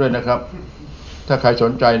สือมาด้วยนะครับถ้าใครส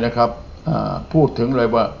นใจนะครับพูดถึงเลย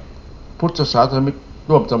ว่าพุทธศาสนิก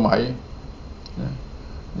ร่วมสมัย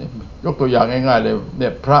ยกตัวอย่างง่ายๆเลยเนี่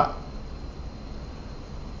ยพร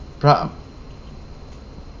ะ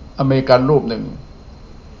อเมริกันรูปหนึ่ง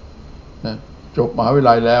นะจบมหาวิทยา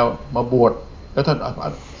ลัยแล้วมาบวชแล้วท่านอ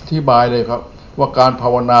ธิบายเลยครับว่าการภา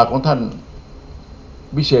วนาของท่าน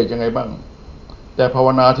วิเศษยังไงบ้างแต่ภาว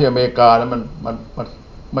นาที่อเมริกาแล้วมัน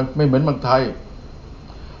ไม่เหมือนเมืองไทย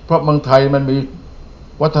เพราะเมืองไทยมันมี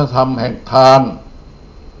วัฒนธรรมแห่งทาน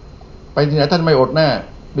ไปที่ไหนท่านไม่อดแน่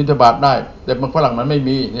บิณฑบาตได้แต่เมืองฝรั่งมันไม่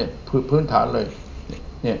มีเนี่ยพื้นฐานเลย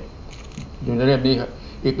เนี่ยอยู่ในเล่มนี้ครับ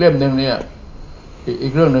อีกเล่มหนึ่งเนี่ยอี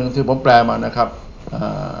กเรื่องหนึ่งที่ผมแปลมานะครับ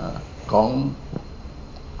ของ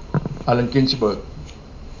อลันกินสเบิร์ก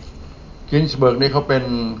นี่เขาเป็น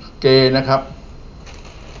เกย์นะครับ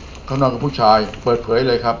เขานอนกับผู้ชายเปิดเผย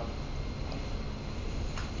เลยครับ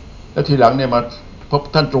แล้วทีหลังเนี่ยมาพบ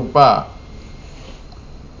ท่านจงป้า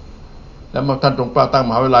แล้วท่านจงป้าตั้งม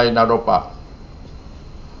หาวิทยาลัยนาโรปะ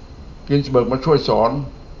กินสเบิร์กมาช่วยสอน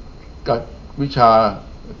กับวิชา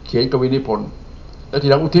เขียนกวีนิพนธ์แล้วที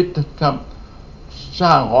หลังอุทิศทำสร้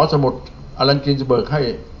างหอสมุดอลันกินสเบิร์กให้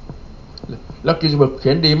แล้วกินสเบิร์กเขี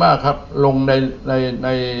ยนดีมากครับลงใน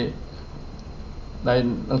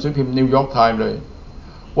หนังสือพิมพ์นิวยอร์กไทม์เลย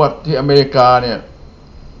ว่าที่อเมริกาเนี่ย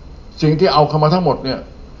สิ่งที่เอาเข้ามาทั้งหมดเนี่ย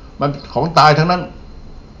มันของตายทั้งนั้น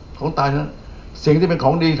สิ่งที่เป็นข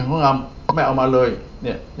องดีของงามไม่เอามาเลยเ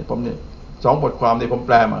นี่ยผมเนี่ย2 บทความนี่ผมแ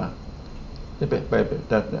ปลมาไป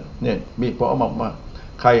แต่เนี่ยมีพอเอามา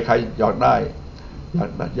ใครอยากไ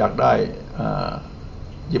ด้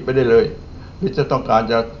หยิบไปได้เลยหรือจะต้องการ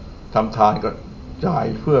จะทำทานก็จ่าย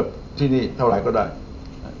เพื่อที่นี่เท่าไหร่ก็ได้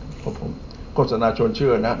ผมโฆษณาชวนเชื่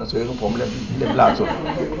อนะหนังสือของผมเล่มล่าสุด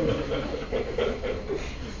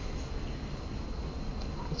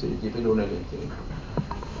หยิบให้ดูหน่อยเลย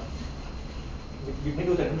หยิบให้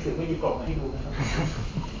ดูแต่หนังสือไม่หยิบกล่องมาให้ดูนะครับ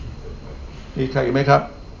มีใครอีกไหมครับ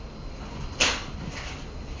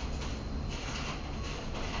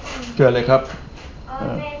เชิญเลยครับ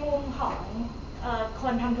ในมุมของค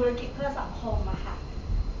นทำธุรกิจเพื่อสังคมอะค่ะ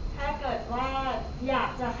ถ้าเกิดว่าอยาก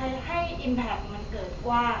จะให้ impact มันเกิดก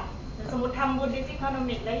ว้างสมมติทำ Buddhist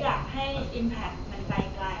Economic แล้วอยากให้ impact มันไก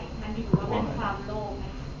ลๆมันถือว่าเป็นความโลภ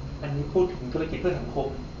ไหม อันนี้พูดถึงธุรกิจเพื่อสังคม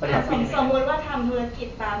ประหยัดปี สมมติว่าทำธุรกิจ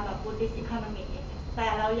ตามแบบBuddhist Economic แต่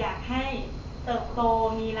เราอยากให้เติบโต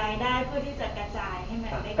มีรายได้เพื่อที่จะกระจายให้มั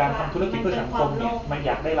นได้กว้างการทำธุรกิจเพื่อสังคมเนี่ยมันอ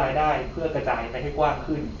ยากได้รายได้เพื่อกระจายไปให้กว้าง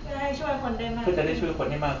ขึ้นเพื่อให้ช่วยคนได้มากเพื่อจะได้ช่วยคน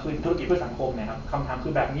ได้มากขึ้นธุรกิจเพื่อสังคมเนี่ยครับคำถามคื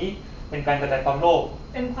อแบบนี้เป็นการกระจายความโลภ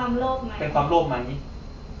เป็นความโลภไหมเป็นความโลภไหม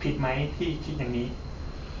ผิดไหมที่คิดอย่างนี้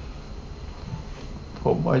ผ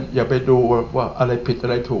มว่าอย่าไปดูว่าอะไรผิดอะ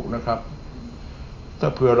ไรถูกนะครับถ้า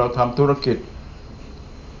เผื่อเราทำธุรกิจ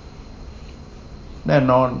แน่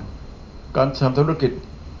นอนการทำธุรกิจ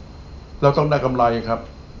เราต้องได้กำไรครับ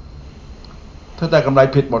ถ้าได้กำไร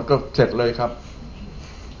ผิดหมดก็เสร็จเลยครับ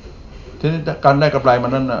ทีนี้การได้กำไรมั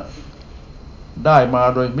นนั้นน่ะได้มา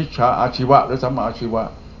โดยมิจฉาอาชีวะหรือสัมมาอาชีวะ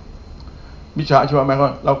มิจฉาอาชีวะหมายความ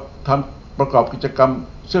ว่าเราทำประกอบกิจกรรม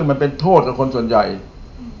ซึ่งมันเป็นโทษกับคนส่วนใหญ่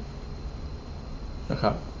นะค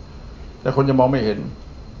รับแต่คนจะมองไม่เห็น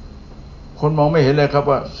คนมองไม่เห็นเลยครับ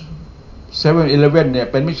ว่า 7-Eleven เนี่ย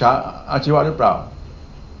เป็นมิจฉาอาชีวะหรือเปล่า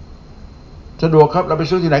สะดวกครับเราไป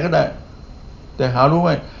ซื้อที่ไหนก็ได้แต่หารู้ไหม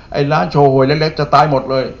ไอ้ร้านโชว์หวยเล็กๆจะตายหมด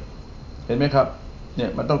เลยเห็นไหมครับเนี่ย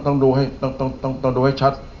มันต้องดูให้ต้องดูให้ชั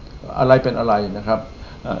ดอะไรเป็นอะไรนะครับ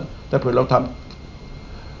แต่เผื่อเราท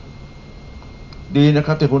ำดีนะค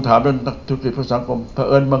รับที่คุณถามเรื่องธุรกิจเพื่อสังคมเผ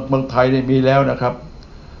อิญเมืองไทยนี่มีแล้วนะครับ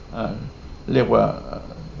เรียกว่า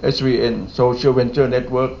SVN Social Venture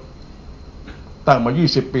Network ตั้งมา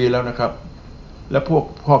20 ปีแล้วนะครับและพวก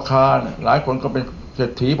พ่อค้าหลายคนก็เป็นเศร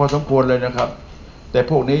ษฐีพอสมควรเลยนะครับแต่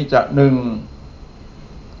พวกนี้จะ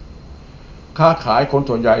ค้าขายคน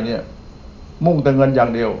ส่วนใหญ่เนี่ยมุ่งแต่เงินอย่า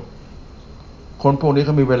งเดียวคนพวกนี้เข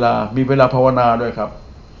ามีเวลาภาวนาด้วยครับ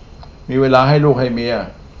มีเวลาให้ลูกให้เมีย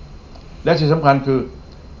และที่สำคัญคือ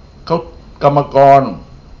เขากรรมกร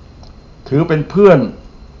ถือเป็นเพื่อน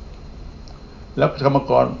แล้วกรรม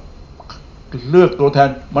กรเลือกตัวแทน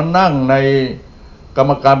มานั่งในกรร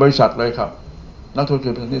มการบริษัทเลยครับนักธุรกิ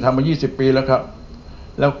จนี่ทำมา20 ปีแล้วครับ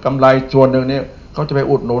แล้วกำไรส่วนหนึ่งเนี่ยเขาจะไป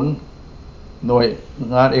อุดหนุนหน่วย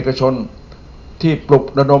งานเอกชนที่ปลุก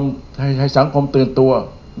ระดมให้สังคมตื่นตัว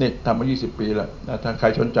นี่ทำมา20 ปีแล้วถ้าใคร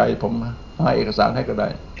สนใจผมหาเอกสารให้ก็ได้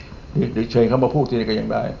หรือเชิญเขามาพูดที่นี่ก็ยัง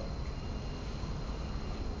ได้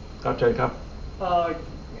ครับเชิญครับ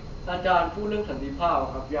อาจารย์พูดเรื่องสันติภาพ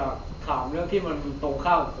ครับอยากถามเรื่องที่มันตรง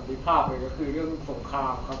ข้ามสันติภาพเลยก็คือเรื่องสงครา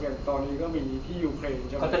มครับอย่างตอนนี้ก็มีที่ยูเครน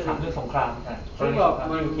ก็จะถามเรื่องสงครามกันซึ่งแบบ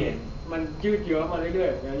มันยืดเยื้อมาเรื่อ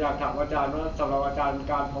ยๆอยากถามอาจารย์ว่าสำหรับอาจารย์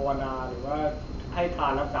การภาวนาหรือว่าให้ทา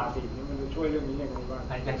นรักษาศีลนี่มันจะช่วยเรื่องนี้ยังไงบ้าง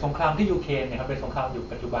อย่างสงครามที่ยูเครนเนี่ยครับเป็นสงครามอยู่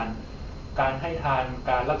ปัจจุบันการให้ทาน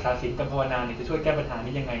การรักษาศีลการภาวนาเนี่ยจะช่วยแก้ปัญหา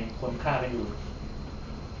นี้ยังไงคนฆ่ากันอยู่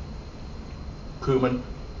คือมัน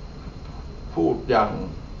พูดอย่าง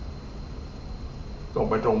ตรง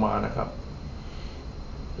ไปตรงมานะครับ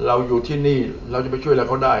เราอยู่ที่นี่เราจะไปช่วยอะไร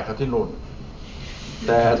เขาได้ครับที่นู่นแ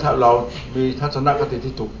ต่ถ้าเรามีทัศนคติ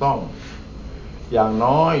ที่ถูกต้องอย่าง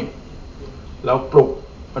น้อยเราปลุก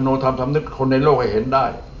มโนธรรมสำนึกคนในโลกให้เห็นได้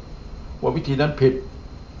ว่าวิธีนั้นผิด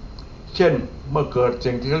เช่นเมื่อเกิด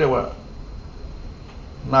สิ่งที่เขาเรียกว่า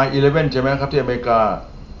 9/11 ใช่ไหมครับที่อเมริกา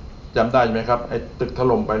จำได้ไหมครับไอ้ตึกถ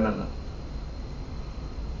ล่มไปนั่น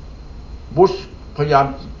บุชพยายาม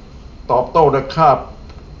ตอบโต้และฆ่า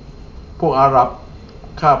พวกอาหรับ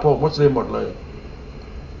ฆ่าพวกมุสลิมหมดเลย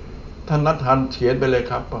ท่านนัทฮันเขียนไปเลย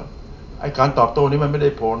ครับไอ้การตอบโต้นี้มันไม่ได้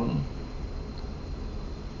ผล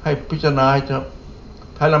ให้พิจารณาให้ครับ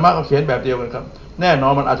ไทยละมะก็เขียนแบบเดียวกันครับแน่นอ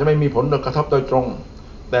นมันอาจจะไม่มีผลกระทบโดยตรง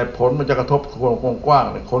แต่ผลมันจะกระทบวงกว้าง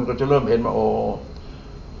คนก็จะเริ่มเห็นว่าโอ้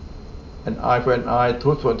an eye for an eye ทุ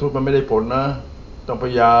ตส่วนทุตมันไม่ได้ผลนะต้องพ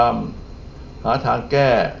ยายามหาทางแก้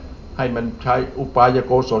ให้มันใช้อุบายโ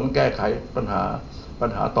กศลแก้ไขปัญ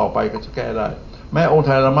หาต่อไปก็จะแก้ได้แม้องค์ไท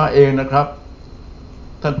ยละมะเองนะครับ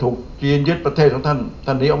ท่านถูกจีนยึดประเทศของท่าน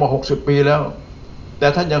หนีออกมา60 ปีแล้วแต่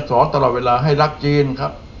ท่านยังสอนตลอดเวลาให้รักจีนครั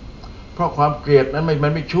บเพราะความเกลียดนั้นมั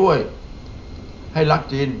นไม่ช่วยให้รัก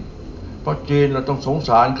จีนเพราะจีนเราต้องสงส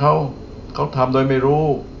ารเขาทำโดยไม่รู้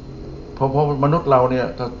เพราะมนุษย์เราเนี่ย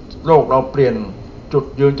ถ้าโลกเราเปลี่ยนจุด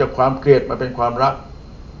ยืนจากความเกลียดมาเป็นความรัก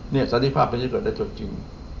เนี่ยสันติภาพเป็นที่เกิดได้จริง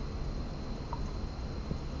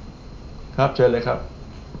ครับเชิญเลยครับ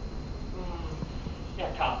อยา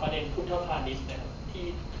กถามประเด็นพุทธพาณิชย์นะครับที่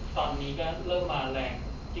ตอนนี้ก็เริ่มมาแรง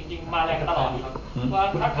จริงๆมาแรงตลอดครับว่า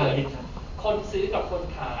ถ้าเกิดคนซื้อกับคน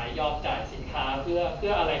ขายยอมจ่ายสินค้าเพื่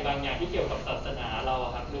ออะไรบางอย่างที่เกี่ยวกับศาสนาเรา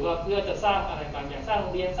ครับหรือว่าเพื่อจะสร้างอะไรบางอย่างสร้างโร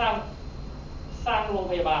งเรียนสร้างโรง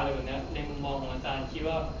พยาบาลอะไรแบบนี้ในมุมมองของอาจารย์คิด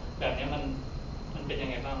ว่าแบบนี้มันเป็นยัง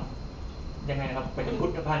ไงบ้างยังไงครับเป็นพุ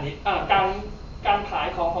ทธพาณิชย์การขาย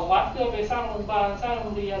ของวัดเพื่อไปสร้างโรงพยาบาลสร้างโร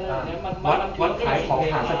งเรียนอะไรแบบนี้มันวัดขายของ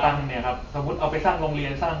หาสตังค์เนี่ยครับสมมติเอาไปสร้างโรงเรีย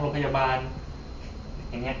นสร้างโรงพยาบาล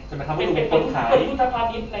อย่างเงี้ยจะมาทำให้ดู เป็ เป็น นคนขาย เป็นพุทธพา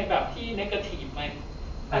ณิชย์ในแบบที่เนกาทีฟไหม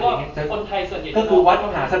เพราะว่าคนไทยส่วนใหญ่ ก็คือวัด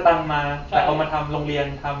หาสตังค์มา ใช่ แต่เอามาทำโรงเรียน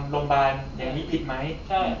ทำโรงพยาบาลอย่างนี้ผิดไหม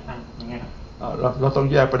ใช่ อย่างเงี้ยครับ เราต้อง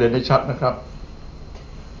แยกประเด็นให้ชัดนะครับ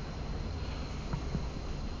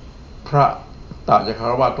พระต่างจากคฤ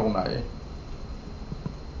หัสถ์ตรงไหน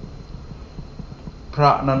พร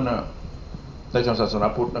ะนั้นน่ะในทางศาสนา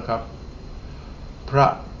พุทธนะครับ พระ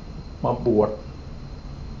มาบวช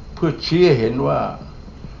เพื่อชี้ให้เห็นว่า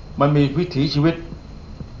มันมีวิถีชีวิต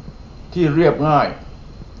ที่เรียบง่าย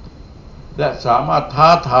และสามารถท้า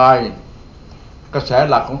ทายกระแส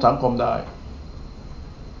หลักของสังคมได้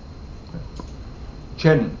เ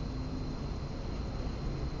ช่น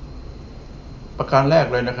ประการแรก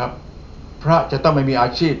เลยนะครับพระจะต้องไม่มีอา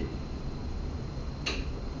ชีพ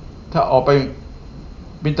ถ้าออกไป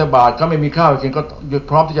บิณฑบาตก็ไม่มีข้าวกินก็หยุด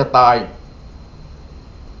พร้อมที่จะตาย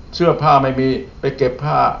เสื้อผ้าไม่มีไปเก็บ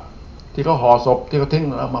ผ้าที่เขาห่อศพที่เขาทิ้ง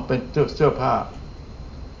เอามาเป็นเสื้อผ้า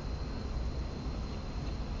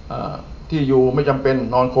ที่อยู่ไม่จำเป็น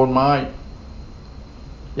นอนโคนไม้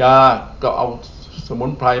ยาก็เอาสมุ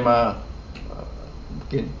นไพรมา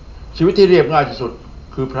กินชีวิตที่เรียบง่ายที่สุด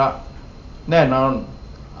คือพระแน่นอน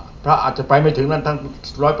พระอาจจะไปไม่ถึงนั้นทั้ง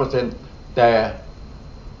 100% แต่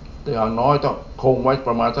อย่างน้อยต้องคงไว้ป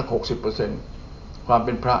ระมาณสัก 60% ความเ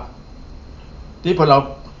ป็นพระที่พอเรา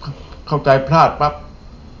เข้าใจพลาดปั๊บ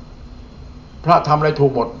พระทำอะไรถู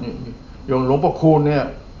กหมดอย่างหลวงพ่อคูณเนี่ย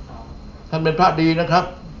ท่านเป็นพระดีนะครับ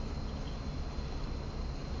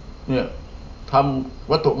เนี่ยท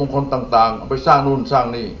ำวัตถุมงคลต่างๆเอาไปสร้างนู่นสร้าง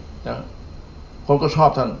นี่นะคนก็ชอบ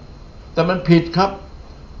ท่านแต่มันผิดครับ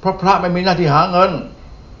เพราะพระไม่มีหน้าที่หาเงิน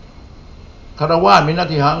ฆราวาสมีหน้า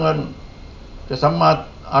ที่หาเงินจะสัมมา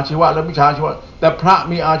อาชีวะและวิชาอาชีวะแต่พระ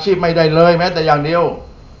มีอาชีพไม่ได้เลยแม้แต่อย่างเดียว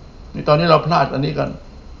นี่ตอนนี้เราพลาดอันนี้กัน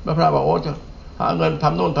พระบอกโอ้จะหาเงินท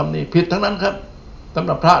ำโน่นทำนี่ผิดทั้งนั้นครับสำห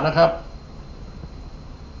รับพระนะครับ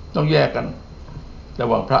ต้องแยกกันระ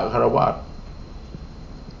หว่างพระฆราวาส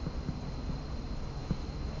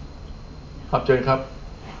ครับเชิญครับ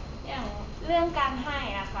อย่างเรื่องการให้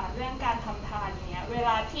อ่ะค่ะเรื่องการทำทานอย่างเงี้ยเวล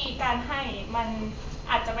าที่การให้มัน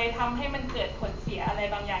อาจจะไปทำให้มันเกิดผลเสียอะไร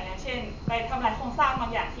บางอย่างอย่างเช่นไปทำลายโครงสร้างบา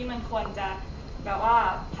งอย่างที่มันควรจะแบบว่า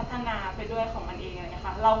พัฒนาไปด้วยของมันเองอะไรเงี้ย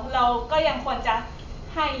ค่ะเราก็ยังควรจะ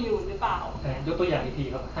ให้อยู่หรือเปล่ายกตัวอย่างอีกที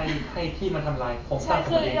ครับให้ที่มันทำลายโครงสร้างขอ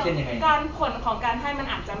งมันเองเช่นยังไงการผลของการให้มัน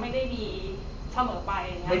อาจจะไม่ได้ดีเสมอไป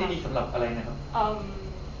ไม่ได้ดีสำหรับอะไรนะครับ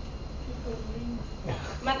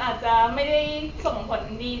มันอาจจะไม่ได้ส่งผล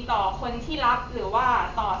ดีต่อคนที่รับหรือว่า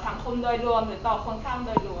ต่อสังคมโดยรวมหรือต่อโครงสร้างโด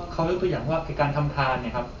ยรวมเขายกตัวอย่างว่าการทำทานเ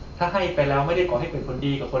นี่ยครับถ้าให้ไปแล้วไม่ได้ก่อให้เกิดผล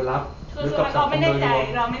ดีกับคนรับหรือกับสังคมโดยรวม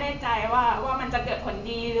เราไม่แน่ใจว่ามันจะเกิดผล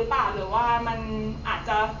ดีหรือเปล่าหรือว่ามันอาจ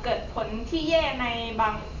จะเกิดผลที่แย่ในบา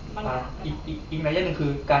งอย่างอีกนัยหนึ่งคื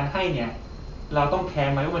อการให้เนี่ยเราต้องแค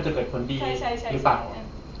ร์ไหมว่ามันจะเกิดผลดีหรือเปล่า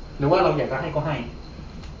หรือว่าเราอยากจะให้ก็ให้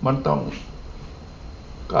มันต้อง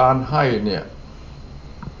การให้เนี่ย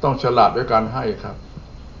ต้องฉลาดด้วยการให้ครับ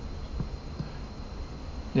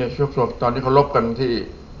เนี่ยช่วงตอนนี้เขาลบกันที่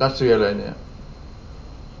รัสเซียเลยเนี่ย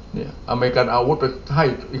อเมริกันเอาอาวุธไปให้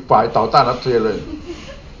อีกฝ่ายต่อต้านรัสเซียเลย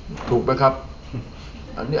ถูกไหมครับ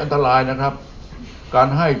อันนี้อันตรายนะครับการ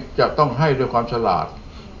ให้จะต้องให้ด้วยความฉลาด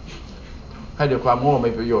ให้ด้วยความโง่ไ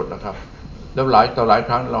ม่ประโยชน์นะครับแล้วหลายต่อหลายค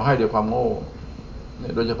รั้งเราให้ด้วยความโง่เนี่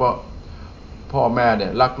ยโดยเฉพาะพ่อแม่เนี่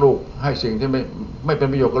ยรักลูกให้สิ่งที่ไม่เป็น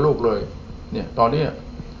ประโยชน์กับลูกเลยเนี่ยตอนนี้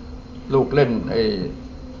ลูกเล่น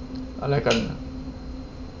อะไรกัน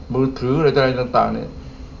มือถืออะไรต่างๆเนี่ย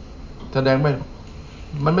แสดง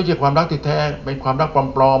มันไม่ใช่ความรักที่แท้เป็นความรัก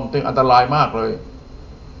ปลอมๆซึ่งอันตรายมากเลย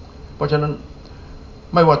เพราะฉะนั้น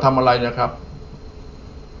ไม่ว่าทำอะไรนะครับ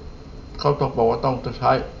เขาต้องบอกว่าต้องใ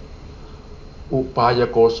ช้อุปาย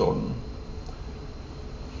โกศล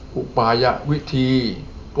อุปายวิธี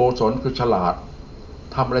โกศลคือฉลาด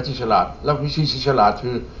ทำอะไรที่ฉลาดแล้ววิธีที่ฉลาด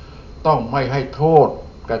คือต้องไม่ให้โทษ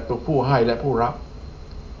แก่ตัวผู้ให้และผู้รับ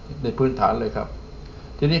ในพื้นฐานเลยครับ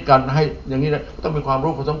ทีนี้การให้อย่างนี้นะต้องมีความ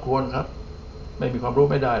รู้พอสมควรครับไม่มีความรู้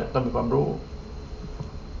ไม่ได้ต้องมีความรู้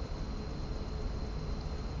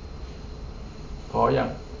พอยัง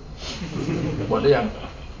หมดหรือยัง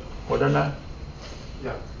หมดแล้วนะอ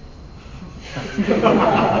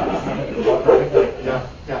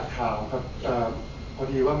ยากถามครับพอ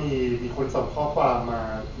ดีว่ามีคนส่งข้อความมา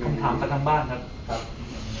ถามทางบ้านครับ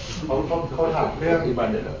เขาถามเรื่องที่บ้าน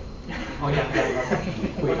เด็ดเลยอย่างครับ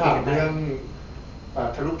เขาถามเรื่อง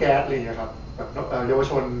ทะลุแก๊สอะไรอย่างเงี้ยครับแบบเยาว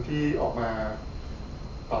ชนที่ออกมา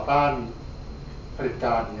ต่อต้านเผด็จก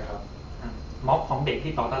ารอย่างเงี้ยครับม็อบของเด็ก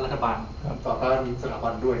ที่ต่อต้านรัฐบาลต่อต้านสถาบั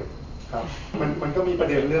นด้วยครับมันก็มีประ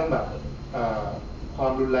เด็นเรื่องแบบควา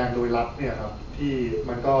มรุนแรงโดยรัฐเนี่ยครับที่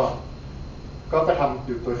มันก็ ก็กระทำอ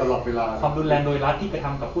ยู่โดยตลอดเวลาความรุนแรงโดยรัฐที่กระท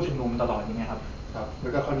ำกับผู้ชุมนุมตลอดอย่างเงี้ยครับครับแล้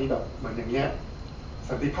วก็คราวนี้แบบเหมือนอย่างเงี้ย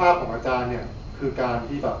สันติภาพของอาจารย์เนี่ยคือการ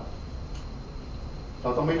ที่แบบเร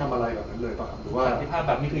าต้องไม่ทำอะไรแบบนั้นเลยป่ะครับหรือว่าสันติภาพแ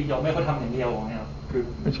บบนี้คือยอมไม่เขาทำอย่างเดียวนะครับคือ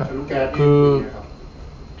ไม่ใช่ลูกแก๊สคือ ครับ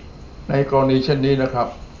ในกรณีเช่นนี้นะครับ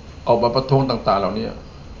ออกมาประท้วงต่างๆเหล่านี้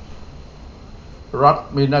รัฐ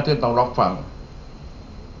มีหน้าที่ต้องรับฟัง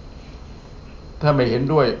ถ้าไม่เห็น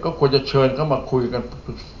ด้วยก็ควรจะเชิญเข้ามาคุยกัน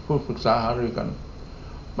พูดปรึกษาหารือกัน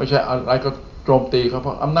ไม่ใช่อะไรก็โจมตีเขาเพร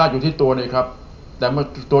าะอำนาจอยู่ที่ตัวนี่ครับแต่เมื่อ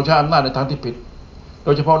ตัวใช้อำนาจในทางที่ผิดโด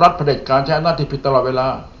ยเฉพาะรัฐเผด็จการใช้อำนาจที่ผิดตลอดเวลา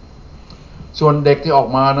ส่วนเด็กที่ออก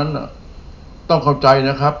มานั้นต้องเข้าใจ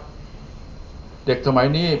นะครับเด็กสมัย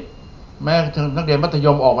นี้แม้นักเรียนมัธย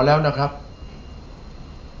มออกมาแล้วนะครับ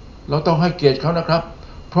เราต้องให้เกียรติเขานะครับ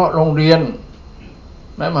เพราะโรงเรียน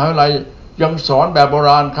แม้มหาวิทยาลัยยังสอนแบบโบ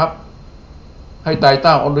ราณครับให้ไต่เ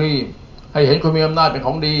ต้าเอาดีให้เห็นคนมีอำนาจเป็นข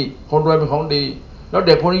องดีคนรวยเป็นของดีแล้วเ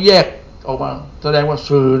ด็กพวกนี้แยกออกมาแสดงว่า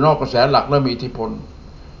สื่อนอกกระแสหลักเริ่มมีอิทธิพล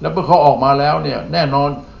แล้วเมื่อเขาออกมาแล้วเนี่ยแน่นอน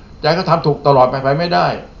ใจเขาทำถูกตลอดไปไม่ได้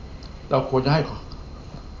เราควรจะใ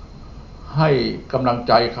ห้กำลังใ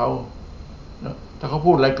จเขาถ้าเขา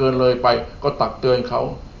พูดอะไรเกินเลยไปก็ตักเตือนเขา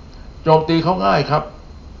โจมตีเขาง่ายครับ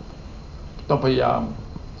ต้องพยายาม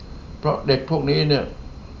เพราะเด็กพวกนี้เนี่ย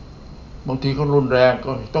บางทีเขารุนแรง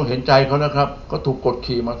ก็ต้องเห็นใจเขานะครับก็ถูกกด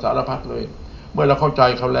ขี่มาสารพัดเลยเมื่อเราเข้าใจ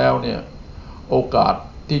เขาแล้วเนี่ยโอกาส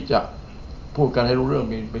ที่จะพูดกันให้รู้เรื่อง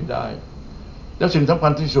มีเป็นได้แล้วสิ่งสำคั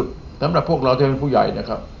ญที่สุดสำหรับพวกเราที่เป็นผู้ใหญ่นะ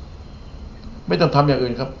ครับไม่ต้องทำอย่าง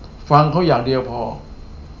อื่นครับฟังเขาอย่างเดียวพอ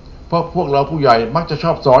เพราะพวกเราผู้ใหญ่มักจะช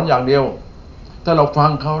อบสอนอย่างเดียวถ้าเราฟั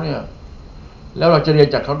งเขาเนี่ยแล้วเราจะเรียน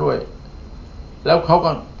จากเขาด้วยแล้วเขา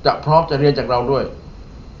ก็จะพร้อมจะเรียนจากเราด้วย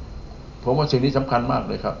ผมว่าสิ่งนี้สำคัญมาก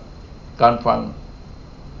เลยครับการฟัง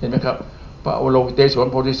เห็นไหมครับพระอวโลกิเตศวร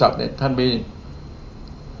โพธิสัตว์เนี่ยท่านมี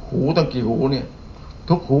หูตั้งกี่หูเนี่ย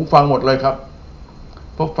ทุกหูฟังหมดเลยครับ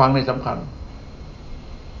เพราะฟังในสำคัญ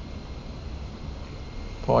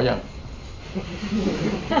พออย่าง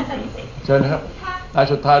เชิญนะครับราย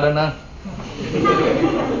สุดท้ายแล้วนะ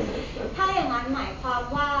ถ้าอย่างนั้นหมายความ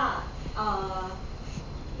ว่า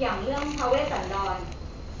อย่างเรื่องพระเวสสันดร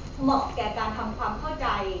เหมาะแก่การทำความเข้าใจ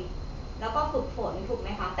แล้วก็ฝึกฝนถูกไหม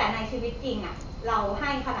คะแต่ในชีวิตจริงอ่ะเราให้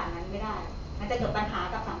ขนาดนั้นไม่ได้มันจะเกิดปัญหา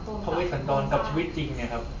กับสังคมพระเวสสันดรกับชีวิตจริงเนี่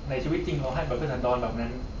ยครับในชีวิตจริงเราให้พระเวสสันดรแบบนั้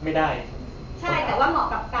นไม่ได้ใช่แต่ว่าเหมาะ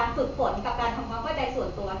กับการฝึกฝนกับการทำความเข้าใจส่วน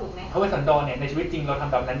ตัวถูกไหมพระเวสสันดรเนี่ยในชีวิตจริงเราท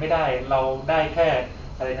ำแบบนั้นไม่ได้เราได้แค่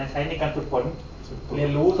อะไรนะใช้ในการฝึกฝนเรีย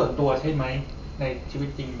นรู้ส่วนตัวใช่ไหมในชีวิต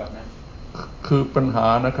จริงแบบนั้นคือปัญหา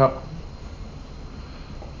นะครับ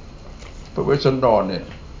พระเวสสันดรเนี่ย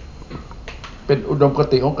เป็นอุดมค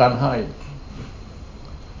ติของการให้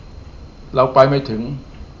เราไปไม่ถึง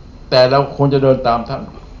แต่เราควรจะเดินตามท่าน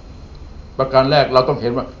ประการแรกเราต้องเห็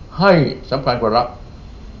นว่าให้สำคัญกว่ารับ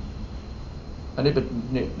อันนี้เป็น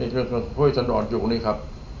ในเรื่องของพระเวสสันดรอยู่นี่ครับ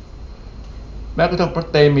แม้กระทั่งพระ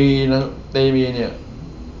เตมีนะเตมีเนี่ย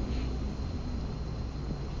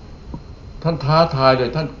ท่านท้าทายเลย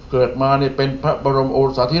ท่านเกิดมาเนี่ยเป็นพระบรมโอร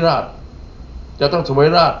สาธิราชจะต้องเสวย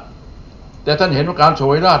ราชแต่ท่านเห็นว่าการเส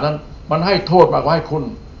วยราชนั้นมันให้โทษมากกว่าให้คุณ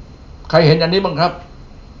ใครเห็นอันนี้บ้างครับ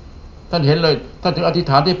ท่านเห็นเลยท่านถึงอธิษ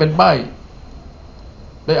ฐานที่เป็นใบ้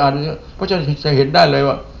ไปอ่านเพราะฉะนั้นจะเห็นได้เลย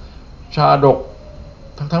ว่าชาดก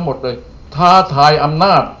ทั้งหมดเลยท้าทายอำน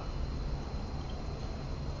าจ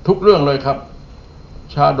ทุกเรื่องเลยครับ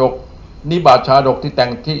ชาดกนิบาตชาดกที่แต่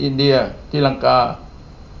งที่อินเดียที่ลังกา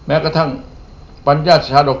แม้กระทั่งปัญญา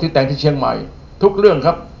ชาดกที่แต่งที่เชียงใหม่ทุกเรื่องค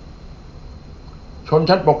รับชน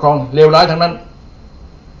ชั้นปกครองเลวร้ายทั้งนั้น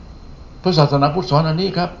พระศาสนาพุทธสอนอันนี้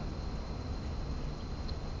ครับ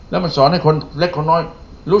แล้วมันสอนให้คนเล็กคนน้อย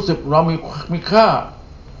รู้สึกเรามีค่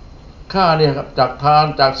าเนี่ยครับจากทาน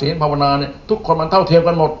จากศีลภาวนาเนี่ยทุกคนมันเท่าเทียม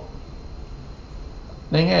กันหมด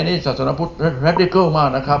ในแง่นี้ศาสนาพุทธ radical มาก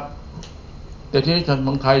นะครับแต่ที่นี่เ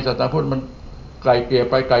มืองไทยศาสนาพุทธมันไกลเกลี่ย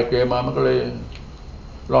ไปไกลเกลี่ยมามันก็เลย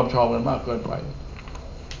รอมชอมกันมากเกินไป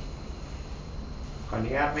ขออนุ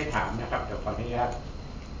ญาตไม่ถามนะครับเดี๋ยวขออนุญาต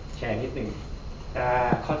แชร์นิดหนึ่ง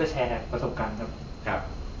เขาจะแชร์ประสบการณ์ครับ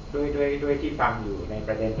ด้วยที่ฟังอยู่ในป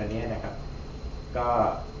ระเด็นตัวนี้นะครับก็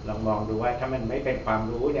ลองมองดูว่าถ้ามันไม่เป็นความ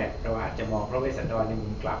รู้เนี่ยเราอาจจะมองพระเวสสันดรในมุ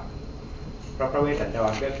มกลับเพราะพระเวสสันด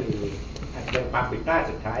รก็คืออาจจะเป็นความผิดพลาด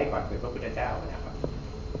สุดท้ายก่อนเป็นพระพุทธเจ้านะครับ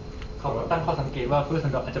เขาตั้งข้อสังเกตว่าพระเวสสั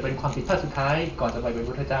นดรอาจจะเป็นความผิดพลาดสุดท้ายก่อนจะไปเป็นพระ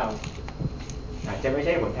พุทธเจ้าอาจจะไม่ใ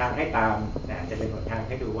ช่หนทางให้ตามแต่อาจจะเป็นหนทางใ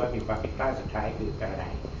ห้ดูว่ามีความผิดพลาดสุดท้ายคืออะไร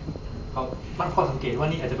เขาตั้งข้อสังเกตว่า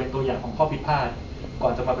นี่อาจจะเป็นตัวอย่างของข้อผิดพลาดก่อ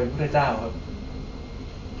นจะมาเป็นพระพุทธเจ้าครับ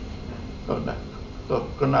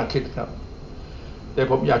ก็น่าคิดครับแต่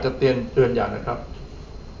ผมอยากจะเตือนอย่างนะครับ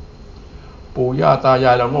ปู่ย่าตาย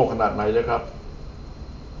ายเราโง่ขนาดไหนเลยครับ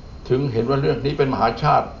ถึงเห็นว่าเรื่องนี้เป็นมหาช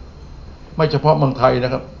าติไม่เฉพาะเมืองไทยน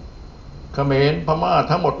ะครับเขมรพม่า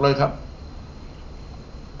ทั้งหมดเลยครับ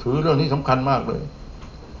ถือเรื่องนี้สำคัญมากเลย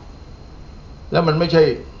แล้วมันไม่ใช่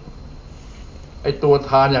ไอตัว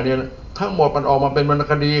ทานอย่างเดียวทั้งหมดมันออกมาเป็นวรรณ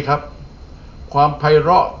คดีครับความไพเร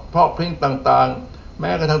าะเพราะพริ้งต่างๆแ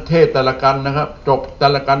ม้กระทั่งเทศแต่ละกันนะครับจบแต่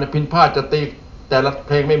ละกันในพิณพาทจะตีแต่ละเ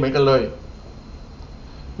พลงไม่เหมือนกันเลย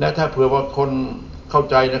และถ้าเผื่อว่าคนเข้า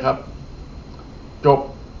ใจนะครับจบ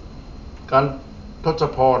การทศ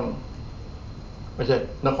พรไม่ใช่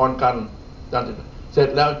นครกันเสร็จ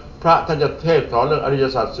แล้วพระท่านจะเทศสอนเรื่องอริย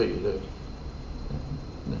สัจสี่เลย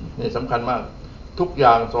นี่สำคัญมากทุกอ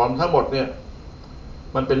ย่างสอนทั้งหมดเนี่ย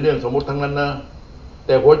มันเป็นเรื่องสมมุติทั้งนั้นนะแ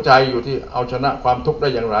ต่หัวใจอยู่ที่เอาชนะความทุกข์ได้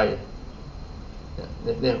อย่างไร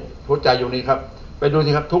เนี่ยหัวใจอยู่นี้ครับไปดู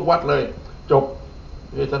สิครับทุกวัดเลยจบ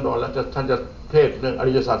ท่านบอกแล้วท่านจะเทศเรื่องอ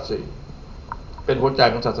ริยสัจสี่เป็นหัวใจ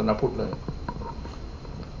ของศาสนาพุทธเลย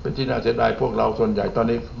เป็นที่น่าเสียดายพวกเราส่วนใหญ่ตอน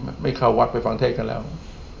นี้ไม่เข้าวัดไปฟังเทศกันแล้ว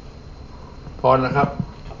พอนะครับ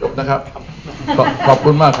จบนะครับขอบ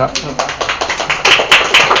คุณมากครับ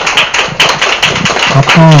ครับ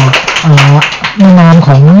ก็ในนามข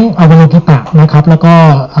องอวโลกิตะนะครับแล้วก็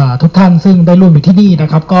ทุกท่านซึ่งได้ร่วมอยู่ที่นี่นะ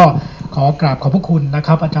ครับก็ขอกราบขอบพระคุณนะค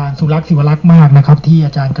รับอาจารย์สุรักษ์ศิวรักษ์มากนะครับที่อ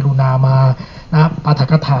าจารย์กรุณามาปาฐ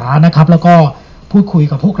กถานะครับแล้วก็พูดคุย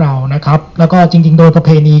กับพวกเรานะครับแล้วก็จริงๆโดยประเพ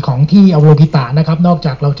ณีของที่อวโลกิตะนะครับนอกจ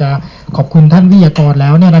ากเราจะขอบคุณท่านวิทยากรแล้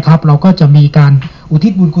วเนี่ยนะครับเราก็จะมีการอุทิ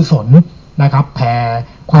ศบุญกุศลนะครับแผ่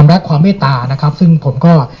ความรักความเมตตานะครับซึ่งผม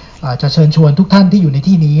ก็จะเชิญชวนทุกท่านที่อยู่ใน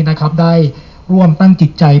ที่นี้นะครับได้ร่วมตั้งจิ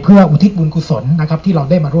ตใจเพื่ออุทิศบุญกุศลนะครับที่เรา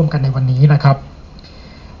ได้มาร่วมกันในวันนี้นะครับ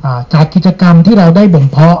จากกิจกรรมที่เราได้บ่ม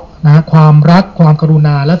เพาะนะความรักความกรุณ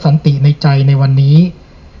าและสันติในใจในวันนี้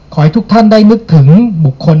ขอให้ทุกท่านได้นึกถึง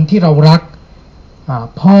บุคคลที่เรารัก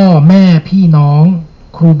พ่อแม่พี่น้อง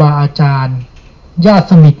ครูบาอาจารย์ญาติ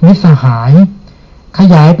สนิทมิตรสหายข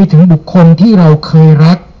ยายไปถึงบุคคลที่เราเคย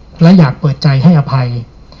รักและอยากเปิดใจให้อภัย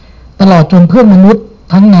ตลอดจนเพื่อนมนุษย์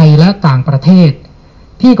ทั้งในและต่างประเทศ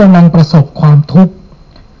ที่กำลังประสบความทุกข์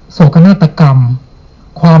โศกนาฏกรรม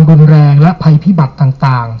ความรุนแรงและภัยพิบัติ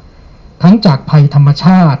ต่างๆทั้งจากภัยธรรมช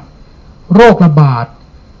าติโรคระบาด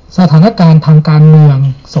สถานการณ์ทางการเมือง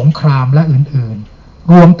สงครามและอื่น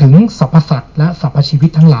ๆรวมถึงสรรพสัตว์และสรรพชีวิต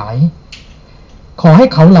ทั้งหลายขอให้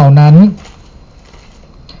เขาเหล่านั้น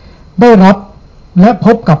ได้รับและพ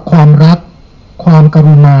บกับความรักความก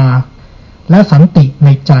รุณาและสันติใน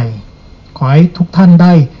ใจขอให้ทุกท่านไ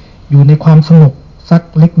ด้อยู่ในความสงบสัก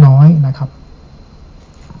เล็กน้อยนะครับ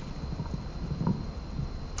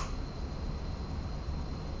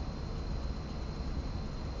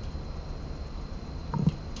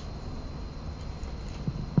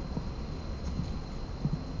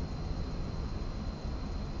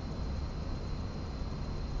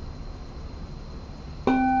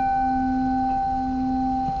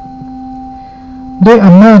ด้วย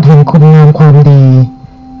อำนาจแห่งคุณงามความดี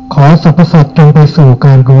ขอสรรพสัตว์จงไปสู่ก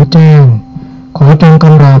ารรู้แจ้งขอจงก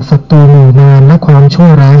ำราบศัตรูหมู่มารและความชั่ว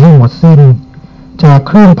ร้ายให้หมดสิ้นจาก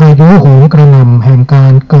คลื่นพายุโหมกระหน่ำแห่งกา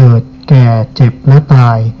รเกิดแก่เจ็บและต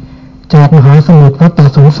ายจากมหาสมุทรวัฏ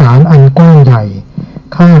สงสารอันกว้างใหญ่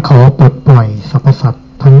ข้าขอปลดปล่อยสรรพสัตว์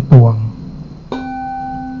ทั้งปวง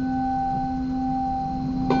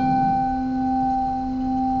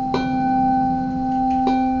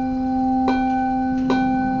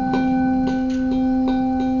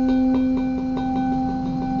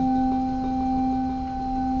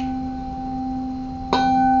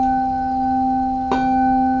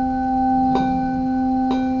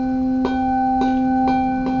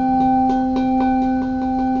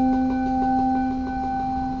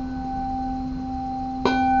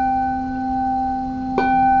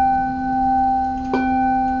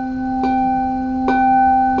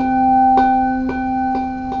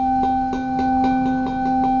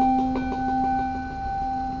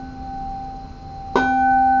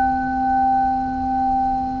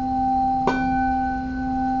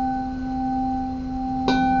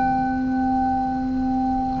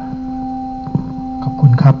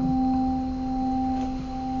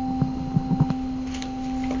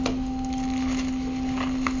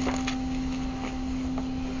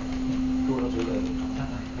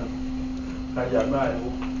ใครอยากได้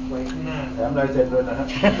ไว้ข้างหน้าแถมลายเซ็นด้วยนะฮะ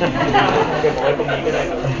เดี๋ยวผมไว้ตรงนี้ก็ได้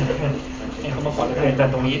ครับให้เขามาขอลายเซ็น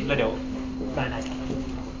ตรงนี้แล้วเดี๋ยวได้